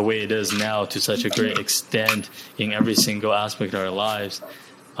the way it is now to such a great extent in every single aspect of our lives,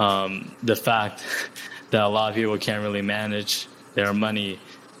 the fact that a lot of people can't really manage their money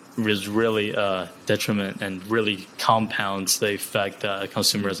is really a detriment and really compounds the effect that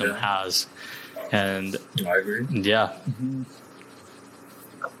consumerism has. And I agree. Yeah. Mm-hmm.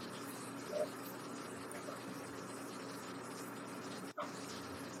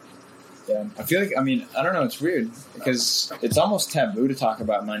 Yeah, I feel like, I don't know, it's weird because it's almost taboo to talk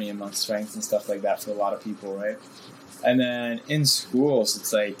about money amongst friends and stuff like that for a lot of people, right? And then in schools,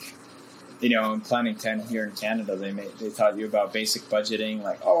 it's like, in Planning 10 here in Canada, they taught you about basic budgeting,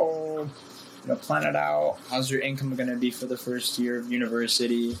 like, plan it out. How's your income going to be for the first year of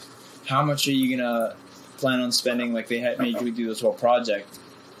university? How much are you going to plan on spending? Like, they had made you do this whole project.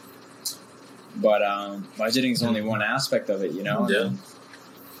 But budgeting is only one aspect of it, Yeah. And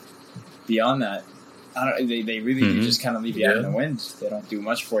beyond that, they really do just kind of leave you out in the wind. They don't do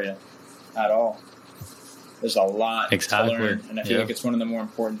much for you at all. There's a lot to learn, and I feel like it's one of the more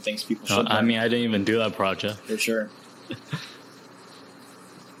important things people should learn. I didn't even do that project. For sure.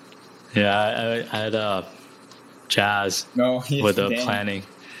 I had jazz with the planning,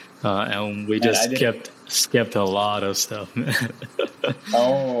 and we just skipped a lot of stuff.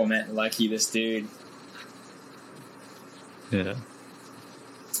 Oh, man, lucky this dude. Yeah.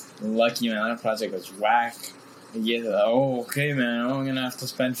 Lucky, man, that project was whack. Yeah, okay, man, I'm going to have to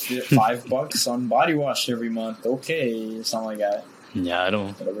spend $5 on body wash every month. Okay, something like that. Yeah, I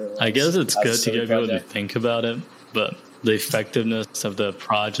don't. whatever it was. I guess it's That's a good to silly get people to project. think about it, but the effectiveness of the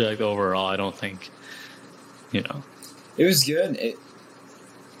project overall, I don't think, you know. It was good.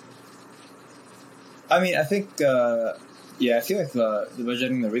 I think, I feel like the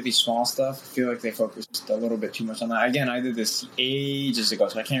budgeting, the really small stuff, I feel like they focused a little bit too much on that. Again, I did this ages ago,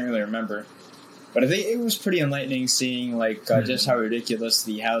 so I can't really remember. But I think it was pretty enlightening seeing like just how ridiculous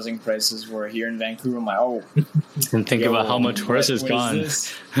the housing prices were here in Vancouver. I'm like, oh, And think about how much worse it's what gone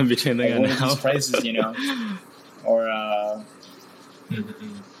is between this? then Like, and what are now. these prices,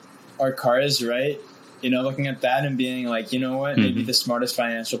 or cars, right? Looking at that and being like, you know what, maybe the smartest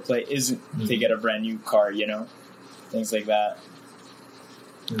financial play isn't to get a brand new car, things like that.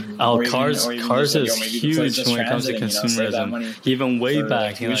 Oh, Or even cars just like, is maybe the place huge just when it comes to transiting, save that consumerism. money Even way for,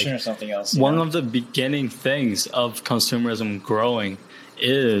 back, tuition or something else. one of the beginning things of consumerism growing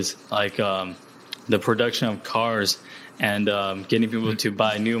is like the production of cars and getting people to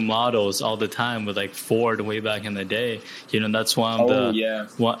buy new models all the time with like Ford way back in the day. That's one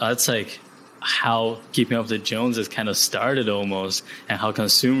of that's like how Keeping Up with the Joneses kind of started almost, and how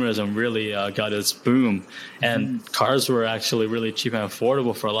consumerism really got its boom. And cars were actually really cheap and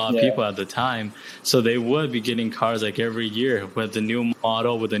affordable for a lot of people at the time. So they would be getting cars like every year with the new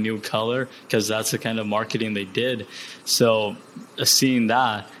model, with a new color, because that's the kind of marketing they did. So seeing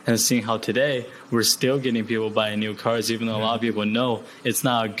that and seeing how today we're still getting people buying new cars, even though a lot of people know it's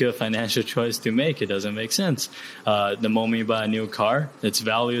not a good financial choice to make. It doesn't make sense. The moment you buy a new car, its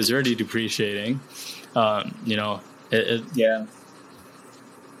value is already depreciating.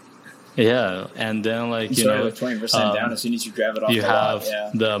 Yeah, and then like 20% down as soon as you grab it off. You the have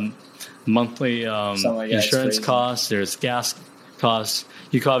lot, the monthly insurance costs. There's gas costs.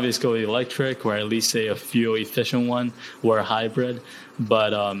 You could obviously go electric, or at least say a fuel efficient one, or a hybrid.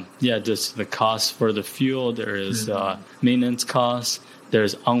 But just the cost for the fuel. There is maintenance costs.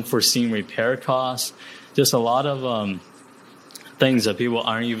 There's unforeseen repair costs. Just a lot of things that people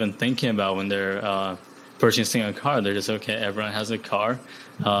aren't even thinking about when they're purchasing a car. They're just, okay, everyone has a car.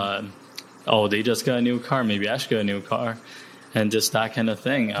 They just got a new car. Maybe I should get a new car. And just that kind of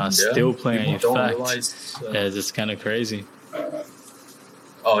thing. Still playing an effect. It's kind of crazy.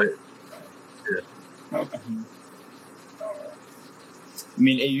 Oh, yeah. I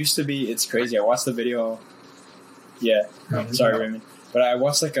mean, it used to be. It's crazy. I watched the video. Yeah, sorry, Raymond. But I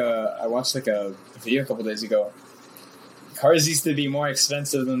watched like a video a couple days ago. Cars used to be more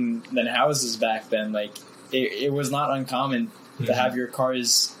expensive than houses back then. Like it was not uncommon to have your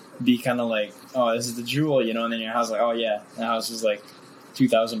cars be kind of like, oh, this is the jewel, and then your house like, oh yeah, the house was like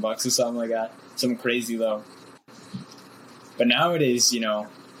 $2,000 or something like that. Something crazy though. But nowadays, with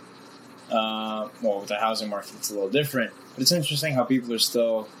the housing market, it's a little different. But it's interesting how people are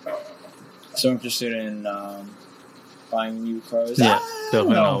still so interested in buying new cars. Yeah,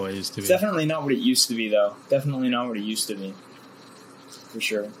 definitely not what it used to be. It's definitely not what it used to be, though. Definitely not what it used to be. For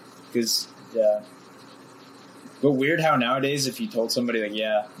sure. Because, But weird how nowadays, if you told somebody, like,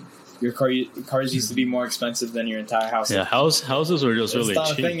 your cars used to be more expensive than your entire house. Yeah, houses were just really cheap.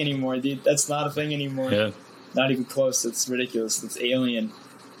 That's not a thing anymore, dude. That's not a thing anymore. Yeah. Not even close. It's ridiculous. It's alien.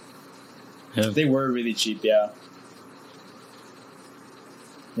 Yeah. They were really cheap, yeah.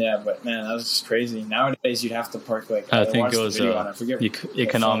 Yeah, but man, that was just crazy. Nowadays, you'd have to park like I think it was I forget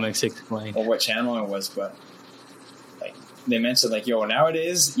Economics explained or what channel it was, but like they mentioned, like,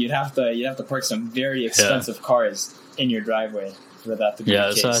 nowadays you'd have to park some very expensive cars in your driveway for that to be the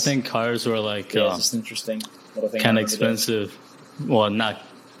case. So I think cars were like it's just interesting little thing. Kind of expensive. Well, not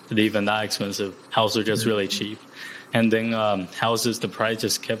even that expensive. Houses are just really cheap, and then houses, the price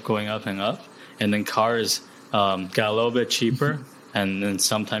just kept going up and up, and then cars got a little bit cheaper. And then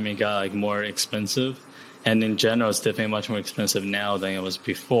sometime it got like more expensive, and in general, it's definitely much more expensive now than it was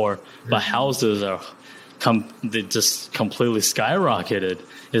before. But houses they just completely skyrocketed,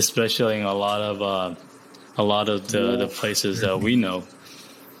 especially in a lot of the places that we know.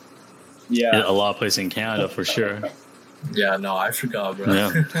 Yeah, a lot of places in Canada for sure. Yeah, no, I forgot, bro.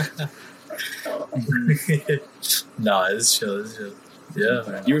 Yeah. No, it's chill. Yeah,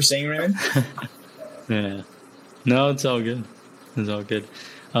 man. You were saying, Raymond? Yeah. No, it's all good. It's all good.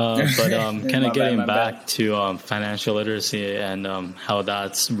 But kind of getting back to financial literacy and how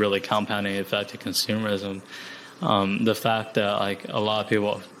that's really compounding effect of consumerism. The fact that like a lot of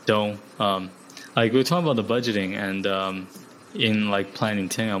people don't like, we're talking about the budgeting and in like planning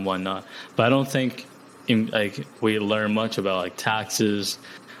thing and whatnot, but I don't think we learn much about like taxes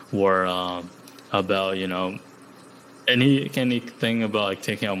or about anything about like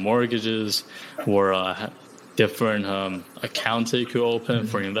taking out mortgages or different accounts that you could open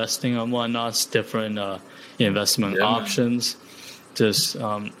for investing and whatnot, different investment options. just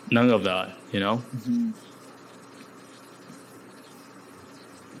none of that, you know? Mm-hmm.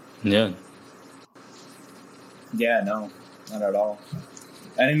 Yeah. Yeah, no, not at all.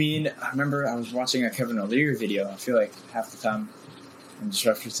 And I mean, I remember I was watching a Kevin O'Leary video. I feel like half the time I'm just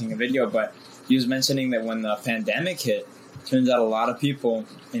referencing a video, but he was mentioning that when the pandemic hit, turns out a lot of people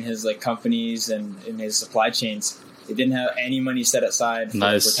in his like companies and in his supply chains, they didn't have any money set aside for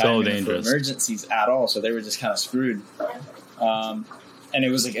That is so retirement or dangerous. for emergencies at all. So they were just kind of screwed. And it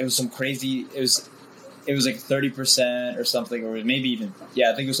was some crazy. It was like 30% or something, or maybe even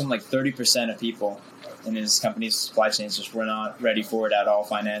I think it was something like 30% of people in his company's supply chains just were not ready for it at all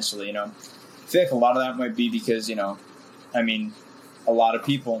financially. You know, I feel like a lot of that might be because I mean, a lot of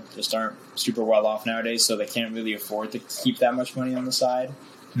people just aren't super well off nowadays, so they can't really afford to keep that much money on the side.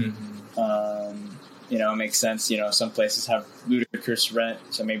 Mm-hmm. It makes sense. Some places have ludicrous rent,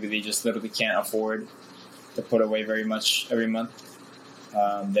 so maybe they just literally can't afford to put away very much every month.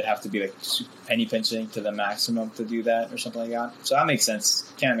 They'd have to be like penny pinching to the maximum to do that or something like that. So that makes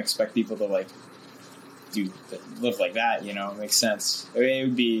sense. Can't expect people to live like that. It makes sense. It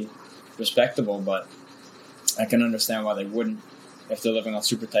would be respectable, but I can understand why they wouldn't if they're living on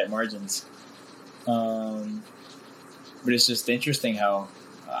super tight margins. But it's just interesting how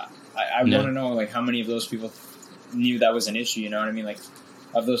I want to know like how many of those people knew that was an issue. You know what I mean? Like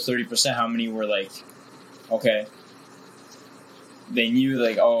of those 30%, how many were like, okay. They knew,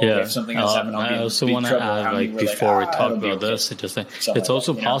 like, if something else happened, I'll be I also want to add, like, before we talk about this, it's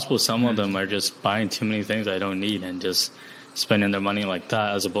also possible some of them are just buying too many things I don't need and just spending their money like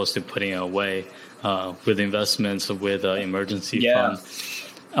that as opposed to putting it away with investments, with emergency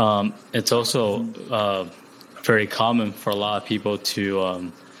fund. It's also very common for a lot of people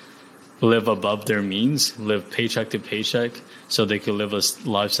to live above their means, live paycheck to paycheck, so they could live a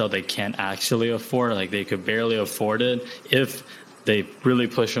lifestyle they can't actually afford. Like, they could barely afford it if they really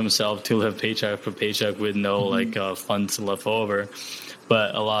push themselves to live paycheck for paycheck with no funds left over.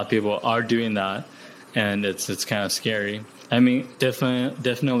 But a lot of people are doing that, and it's kind of scary. I mean,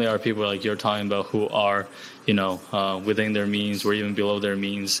 definitely are people like you're talking about who are, within their means or even below their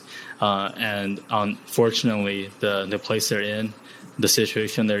means. And unfortunately, the place they're in, the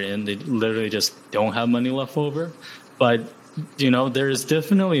situation they're in, they literally just don't have money left over. But, there is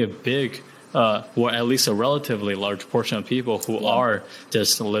definitely a big, or at least a relatively large portion of people who are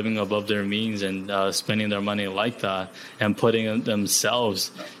just living above their means and spending their money like that and putting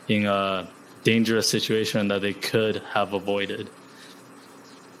themselves in a dangerous situation that they could have avoided.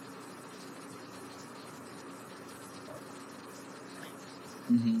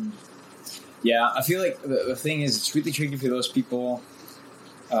 Mm-hmm. Yeah, I feel like the thing is, it's really tricky for those people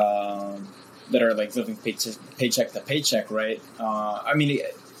that are like living paycheck to paycheck, right? I mean,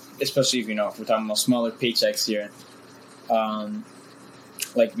 especially if if we're talking about smaller paychecks here,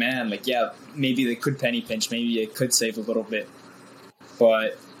 maybe they could penny pinch, maybe they could save a little bit,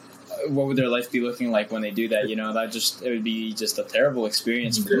 but what would their life be looking like when they do that? It would be just a terrible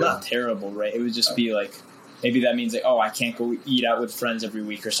experience. Yeah. Not terrible, right? It would just be like, maybe that means like, I can't go eat out with friends every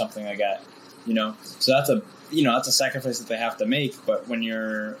week or something like that. So that's a sacrifice that they have to make. But when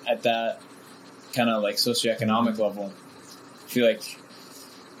you're at that kind of like socioeconomic level, I feel like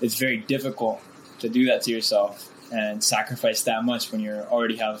it's very difficult to do that to yourself and sacrifice that much when you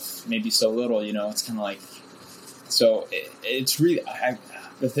already have maybe so little. It's kind of like, so it's really,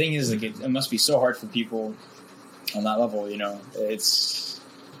 the thing is, like, it must be so hard for people on that level. It's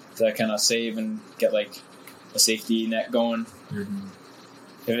to kind of save and get like a safety net going. Mm-hmm.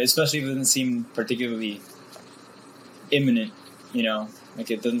 Especially if it doesn't seem particularly imminent, like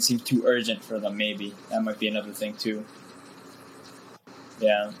it doesn't seem too urgent for them. Maybe that might be another thing too.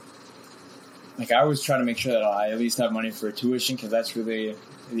 Yeah, like I always try to make sure that I at least have money for tuition, because that's really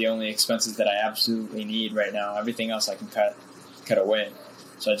the only expenses that I absolutely need right now. Everything else I can cut away.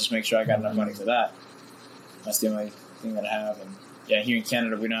 So I just make sure I got enough money for that. That's the only thing that I have. And here in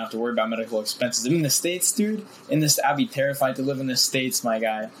Canada, we don't have to worry about medical expenses. In the States, dude, I'd be terrified to live in the States, my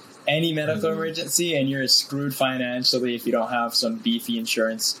guy. Any medical emergency, and you're screwed financially if you don't have some beefy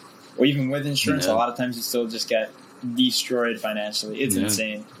insurance. Or even with insurance, a lot of times you still just get destroyed financially. It's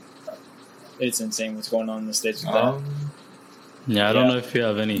insane. It's insane what's going on in the States with that. I don't know if you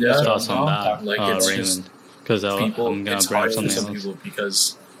have any thoughts on that, Raymond. Because I'm going to bring something else. People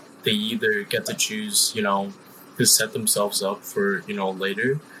because they either get to choose, to set themselves up for,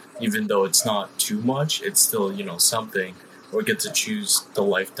 later, even though it's not too much, it's still, something, or get to choose the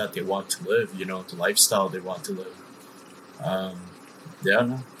life that they want to live, the lifestyle they want to live.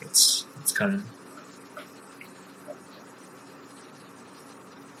 It's kind of...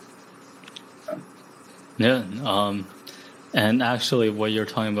 Yeah, And actually, what you're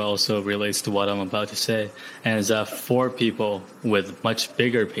talking about also relates to what I'm about to say, and is that for people with much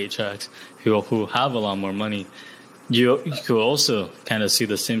bigger paychecks who have a lot more money, you could also kind of see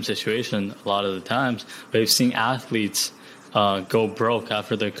the same situation a lot of the times. We've seen athletes go broke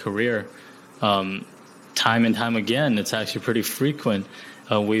after their career time and time again. It's actually pretty frequent.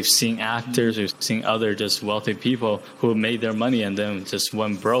 We've seen actors, we've seen other just wealthy people who made their money and then just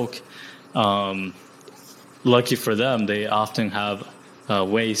went broke. Lucky for them, they often have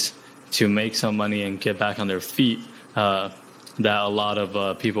ways to make some money and get back on their feet that a lot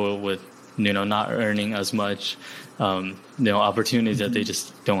of people with, not earning as much, opportunities that they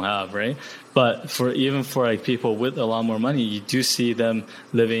just don't have, right? But for like people with a lot more money, you do see them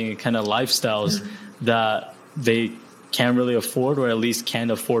living kind of lifestyles that they can't really afford, or at least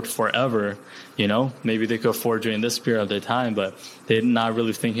can't afford forever. Maybe they could afford during this period of their time, but they're not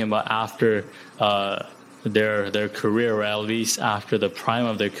really thinking about after their career, or at least after the prime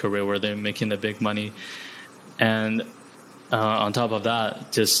of their career where they're making the big money. And on top of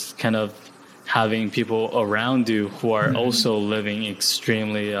that, just kind of having people around you who are also living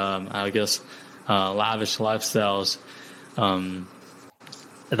extremely, lavish lifestyles,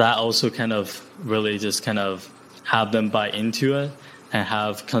 that also kind of really just kind of have them buy into it and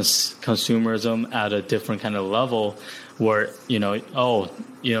have consumerism at a different kind of level where,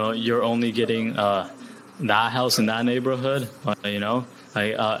 you're only getting that house in that neighborhood,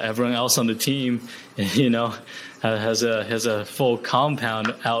 everyone else on the team, has a full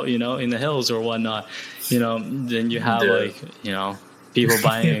compound out, in the hills or whatnot, then you have people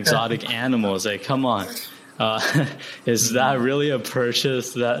buying exotic animals. Like, come on. Is that really a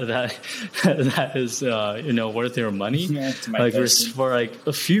purchase that is worth your money? Yeah, like for like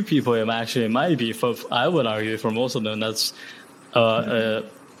a few people, it might be. I would argue for most of them, that's a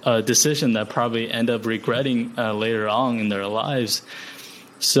decision that probably end up regretting later on in their lives.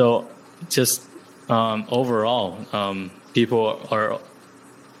 So just overall, people are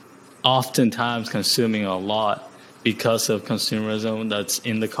oftentimes consuming a lot because of consumerism that's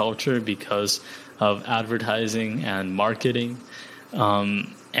in the culture, because of advertising and marketing,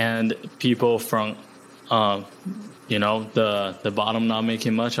 and people from the bottom not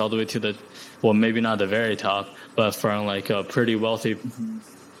making much all the way to maybe not the very top, but from like a pretty wealthy,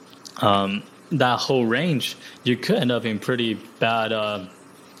 that whole range, you could end up in pretty bad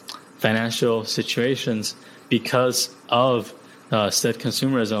financial situations because of said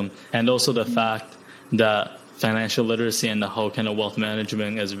consumerism, and also the fact that financial literacy and the whole kind of wealth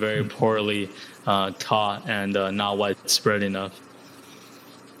management is very poorly taught and not widespread enough.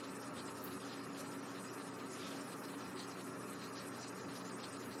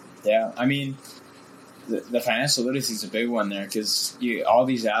 Yeah, I mean, the financial literacy is a big one there, because all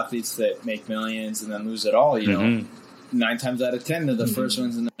these athletes that make millions and then lose it all, 9 times out of 10, they're the first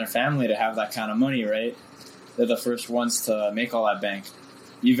ones in their family to have that kind of money, right? They're the first ones to make all that bank.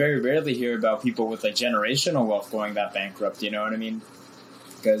 You very rarely hear about people with like generational wealth going that bankrupt, you know what I mean?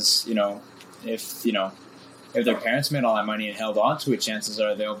 Because, if their parents made all that money and held on to it, chances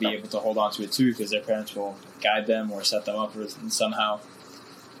are they'll be able to hold on to it too, because their parents will guide them or set them up somehow,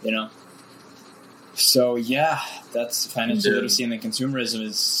 So, yeah, that's financial literacy, and then consumerism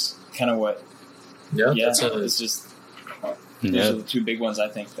is kind of what... it's just... Those are the two big ones, I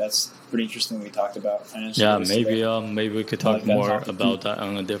think. That's pretty interesting we talked about financial literacy. Maybe we could talk more about that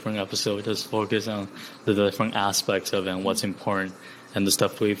on a different episode. Just focus on the different aspects of it and what's important, and the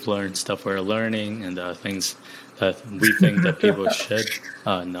stuff we've learned, stuff we're learning, and the things that we think that people should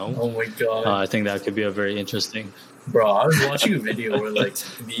know. Oh my god! I think that could be a very interesting. Bro, I was watching a video where like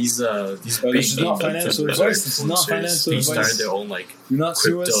these big this is not financial advice. This is not financial advice. They started their own like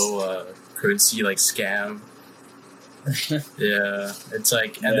cryptocurrency like scam. Yeah, it's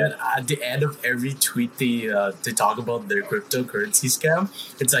like, and then at the end of every tweet they talk about their cryptocurrency scam.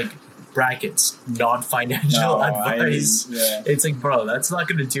 It's like brackets, not financial advice. It's like, bro, that's not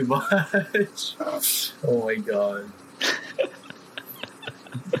gonna do much. Oh my god.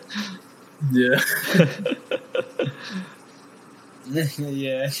 Yeah.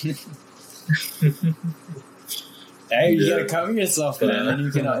 Yeah. Hey, you gotta cover yourself, man. And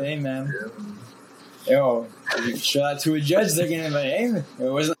you can, hey, man. Yo, you show that to a judge, they're gonna be like, hey,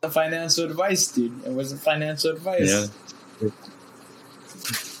 it wasn't financial advice, dude. It wasn't financial advice. Yeah.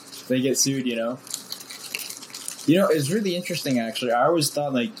 They get sued, it's really interesting, actually. I always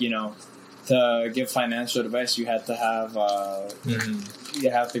thought, like, to give financial advice, you had to have, you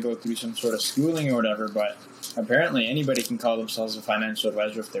have to go through some sort of schooling or whatever, but apparently anybody can call themselves a financial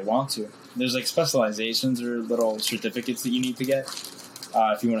advisor if they want to. There's, like, specializations or little certificates that you need to get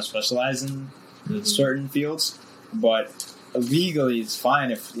if you want to specialize in certain fields, but legally it's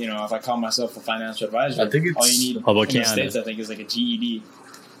fine if I call myself a financial advisor. I think it's all you need in the States, I think, is like a GED,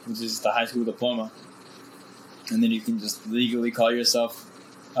 which is the high school diploma, and then you can just legally call yourself.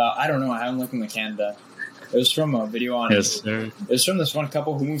 I don't know. I haven't looked into Canada. It was from a video on. Yes, sir. It was from this one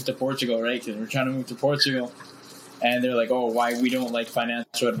couple who moved to Portugal, right? Because we're trying to move to Portugal, and they're like, "Oh, why we don't like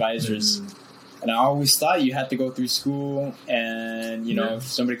financial advisors?" And I always thought you had to go through school, and if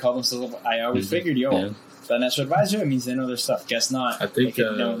somebody called themselves, I always figured, financial advisor, it means they know their stuff. Guess not. I think they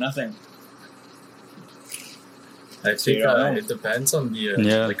know nothing. I think it depends on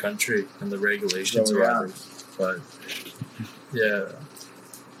the country and the regulations around it. But yeah,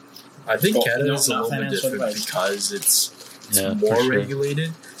 I think Canada is a little bit different because it's more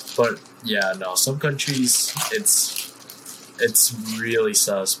regulated. But yeah, no, some countries it's really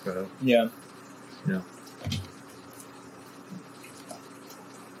sus, bro. Yeah. Yeah.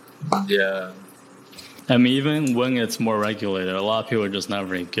 I mean, even when it's more regulated, a lot of people are just not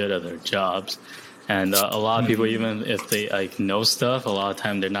very good at their jobs. And a lot of people, even if they know stuff, a lot of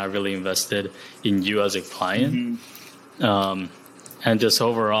time they're not really invested in you as a client. And just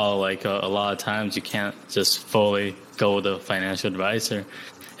overall, a lot of times you can't just fully go with a financial advisor.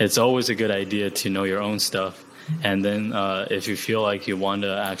 It's always a good idea to know your own stuff. And then if you feel like you want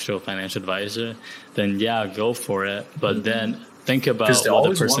an actual financial advisor, then go for it. But then think about what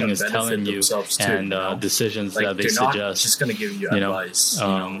the person is telling you and decisions that they suggest. Not just going to give you advice,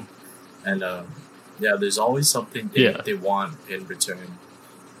 and there's always something they want in return.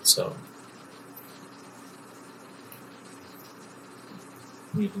 So,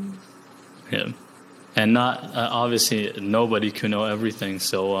 and not obviously nobody can know everything.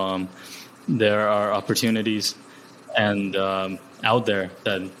 So there are opportunities and out there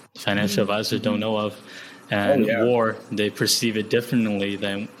that financial advisors don't know of. And or they perceive it differently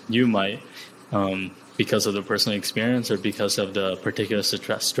than you might because of the personal experience or because of the particular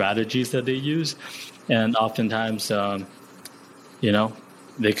strategies that they use. And oftentimes, they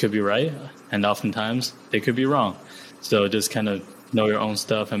could be right, and oftentimes they could be wrong. So just kind of know your own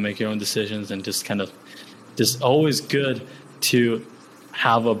stuff and make your own decisions, and just always good to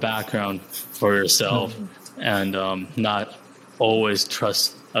have a background for yourself and not always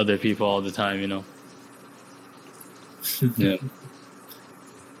trust other people all the time, Yeah.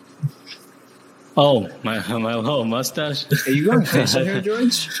 Oh, my little mustache. Are you going facial here,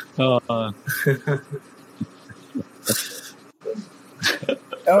 George?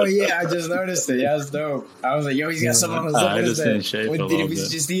 Oh yeah, I just noticed it. Yeah, that's dope. I was like, yo, he's got something on his lip. I just didn't shave a little bit.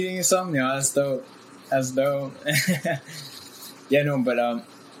 Was just eating or something? Yeah, that's dope. That's dope. Yeah, no, but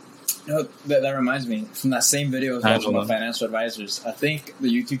that reminds me from that same video about financial advisors. I think the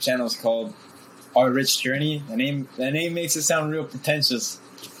YouTube channel is called Our Rich Journey. The name makes it sound real pretentious,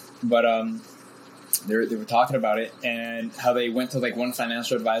 but they were talking about it and how they went to one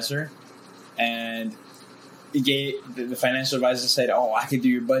financial advisor, and the financial advisor said, "Oh, I could do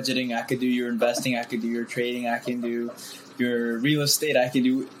your budgeting, I could do your investing, I could do your trading, I can do your real estate, I can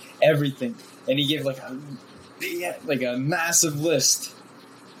do everything." And he gave a massive list.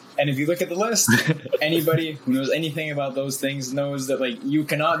 And if you look at the list, anybody who knows anything about those things knows that you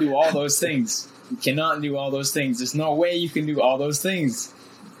cannot do all those things. You cannot do all those things. There's no way you can do all those things.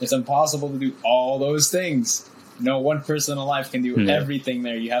 It's impossible to do all those things. No one person alive can do everything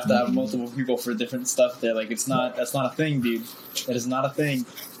there. You have to have multiple people for different stuff there. That's not a thing, dude. That is not a thing.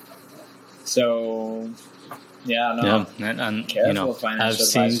 So, no. Yeah, and I've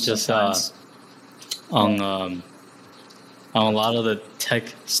seen just on a lot of the tech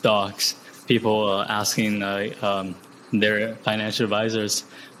stocks, people asking their financial advisors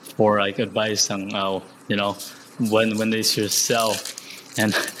for advice on when they should sell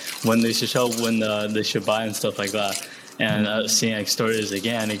and when they should sell, when they should buy and stuff like that. And seeing stories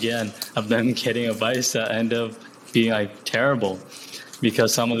again and again of them getting advice that end up being terrible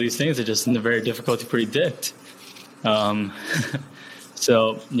because some of these things are just very difficult to predict.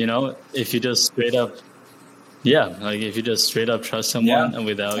 So if you just straight up. Yeah, if you just straight up trust someone and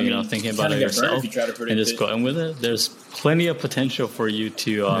without thinking about it yourself and just going with it, there's plenty of potential for you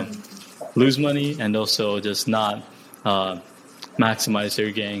to lose money and also just not maximize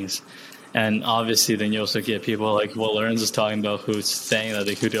your gains. And obviously, then you also get people like what Lorenz is talking about, who's saying that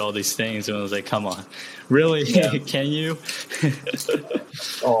they could do all these things, and I was like, "Come on, really? Yeah. Can you?"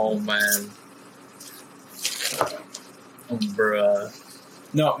 Oh man, bruh.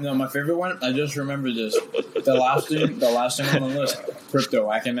 No, my favorite one, I just remember this. The last thing on the list, crypto.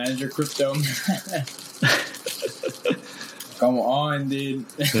 I can manage your crypto. Come on, dude.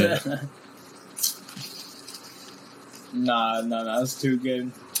 Yeah. Nah, that's too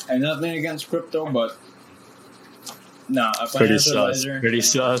good. And nothing against crypto, but Nah, a Pretty financial sus. advisor Pretty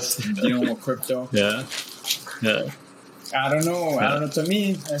sus. dealing with crypto. Yeah. I don't know. Yeah. I don't know. To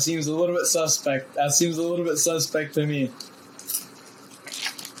me, that seems a little bit suspect. To me.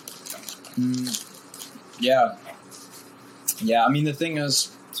 Yeah. Yeah. I mean, the thing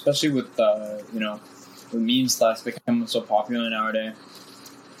is, especially with with meme stocks becoming so popular nowadays,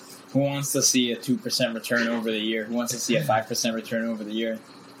 who wants to see a 2% return over the year? Who wants to see a 5% return over the year?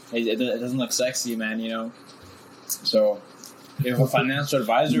 It doesn't look sexy, man. So if a financial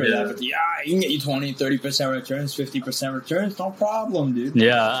advisor is like, you can get you 20, 30% returns, 50% returns, no problem, dude.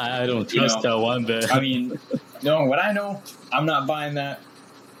 Yeah, I don't trust that one bit. I mean, no, what I know, I'm not buying that.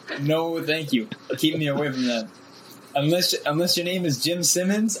 No, thank you. Keep me away from that. Unless your name is Jim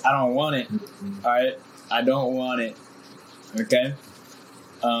Simmons, I don't want it. All right, I don't want it. Okay.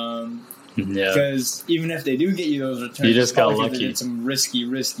 Because even if they do get you those returns, you just got lucky. They did some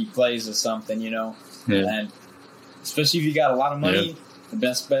risky plays or something, Yeah. And especially if you got a lot of money, the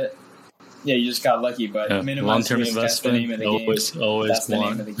best bet. Yeah, you just got lucky, but minimize long-term risk. That's the name of the game. Always That's the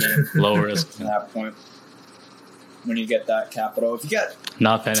name of the game. Low risk. At that point, when you get that capital, if you got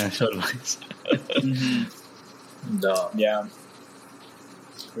not financial advice. No. Yeah,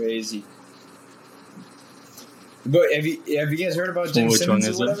 crazy. But have you guys heard about Jim Simmons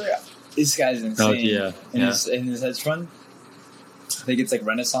or whatever? This guy's insane. Oh, yeah. In his hedge fund, I think it's like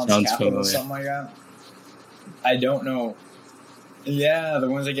Renaissance Capital or something like that. I don't know. Yeah, the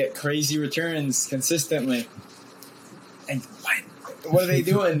ones that get crazy returns consistently. And what are they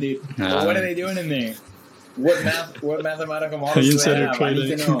doing, dude? What are they doing in there? What mathematical models do they have? I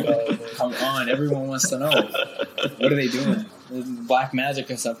need to know. Come on, everyone wants to know. What are they doing? Black magic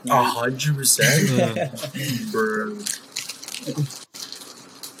or something? 100%. Bro.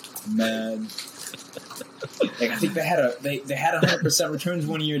 Man. Like, I think they had 100% returns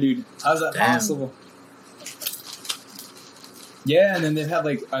one year, dude. How's that possible? Yeah, and then they've had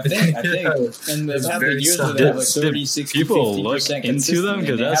I think, and they've had the years where they have 30, 60, people 50% look into them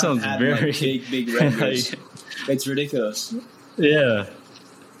because that sounds very big red years. It's ridiculous. Yeah.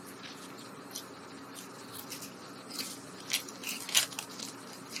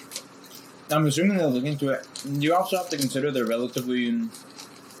 I'm assuming they'll look into it. You also have to consider they're relatively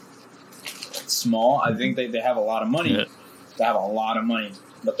small. I think they have a lot of money. Yeah. They have a lot of money,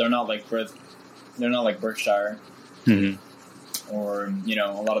 but they're not like Berkshire. Mm-hmm. Or,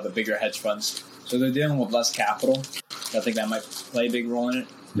 a lot of the bigger hedge funds. So they're dealing with less capital. I think that might play a big role in it.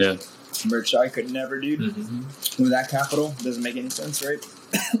 Yeah. Berkshire could never, dude. With that capital, doesn't make any sense, right?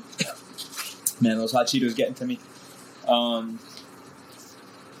 Man, those hot Cheetos getting to me.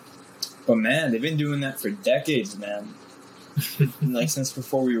 But man, they've been doing that for decades, man. Since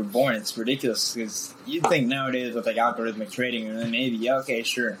before we were born. It's ridiculous because you'd think nowadays with algorithmic trading, and then maybe, okay,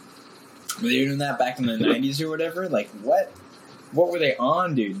 sure. But they were doing that back in the 90s or whatever. What? What were they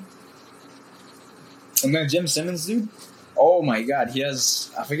on, dude? And then Jim Simmons, dude. Oh my God, he has,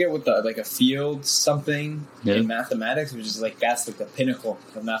 I forget what a field something in mathematics, which is that's the pinnacle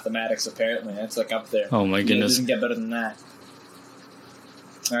of mathematics. Apparently, that's up there. Oh my goodness, it doesn't get better than that.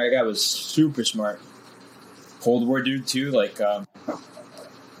 That guy was super smart. Cold War dude too.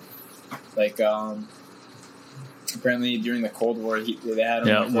 Apparently during the Cold War, they had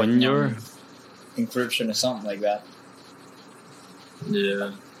him when you're encryption or something like that.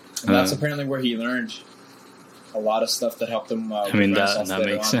 Yeah. And that's apparently where he learned a lot of stuff that helped him. I mean, that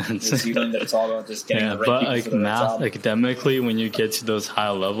makes sense. He learned that it's all about just getting the right but people for the math, right job. academically, when you get to those high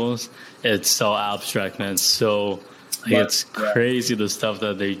levels, it's so abstract, man. It's crazy the stuff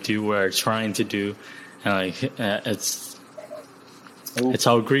that they do or are trying to do, and it's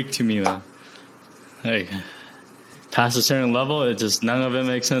all Greek to me, man. Past a certain level, none of it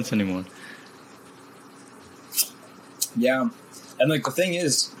makes sense anymore. Yeah. And the thing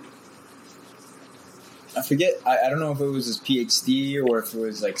is, I forget, I don't know if it was his PhD or if it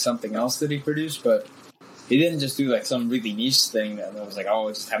was something else that he produced, but he didn't just do some really niche thing that was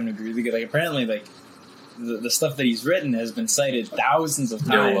it's just having to be really good. Apparently, the stuff that he's written has been cited thousands of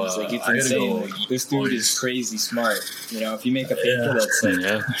times. It's insane. This dude is crazy smart. If you make a paper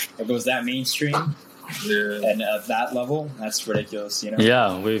that goes that mainstream and at that level, that's ridiculous.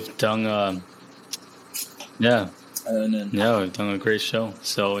 Yeah, we've done. And then, we've done a great show.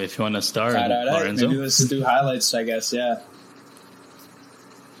 So if you want to start, Lorenzo, maybe let's do highlights. I guess, yeah.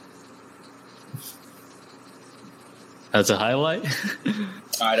 That's a highlight.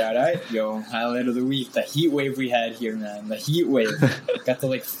 All right. Yo, highlight of the week: the heat wave we had here, man. The heat wave got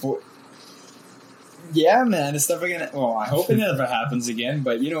to 4. Yeah, man, it's never gonna. Well, I hope it never happens again.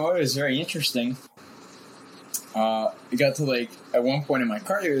 But it was very interesting. It got to like at one point in my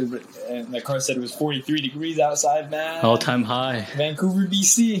car, and the car said it was 43 degrees outside, man. All-time high. Vancouver,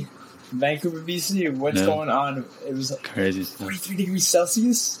 BC. What's going on? It was crazy stuff. 43 degrees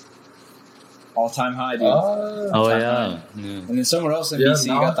Celsius. All-time high, dude. Yeah. And then somewhere else in BC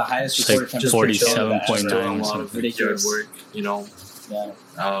got the highest recorded temperature. 47.9. Ridiculous. Work, you know. Yeah.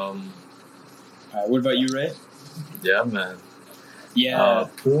 What about you, Ray? Yeah, man. Yeah.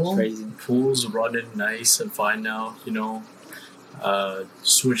 Crazy. Pool's running nice and fine now, you know.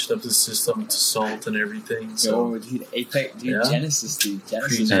 Switched up the system to salt and everything. So, dude, Apex, dude, yeah. Genesis, dude.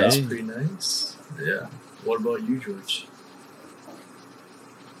 Pretty nice. Yeah. What about you, George?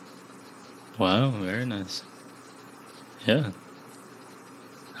 Wow, very nice. Yeah.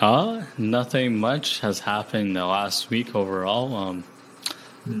 Nothing much has happened in the last week overall.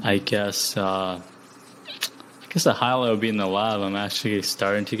 I guess the highlight would be in the lab. I'm actually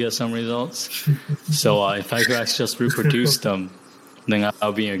starting to get some results. So if I could actually just reproduce them, then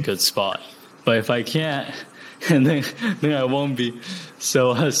I'll be in a good spot. But if I can't, then I won't be.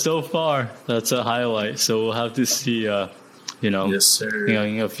 So far, that's a highlight. So we'll have to see, yes, sir.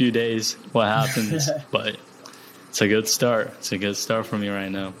 In a few days what happens. But it's a good start. It's a good start for me right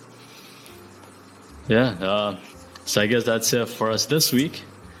now. Yeah. So I guess that's it for us this week.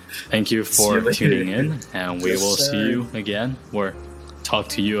 Thank you for tuning in, and we will see you again or talk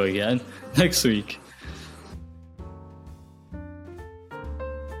to you again next week.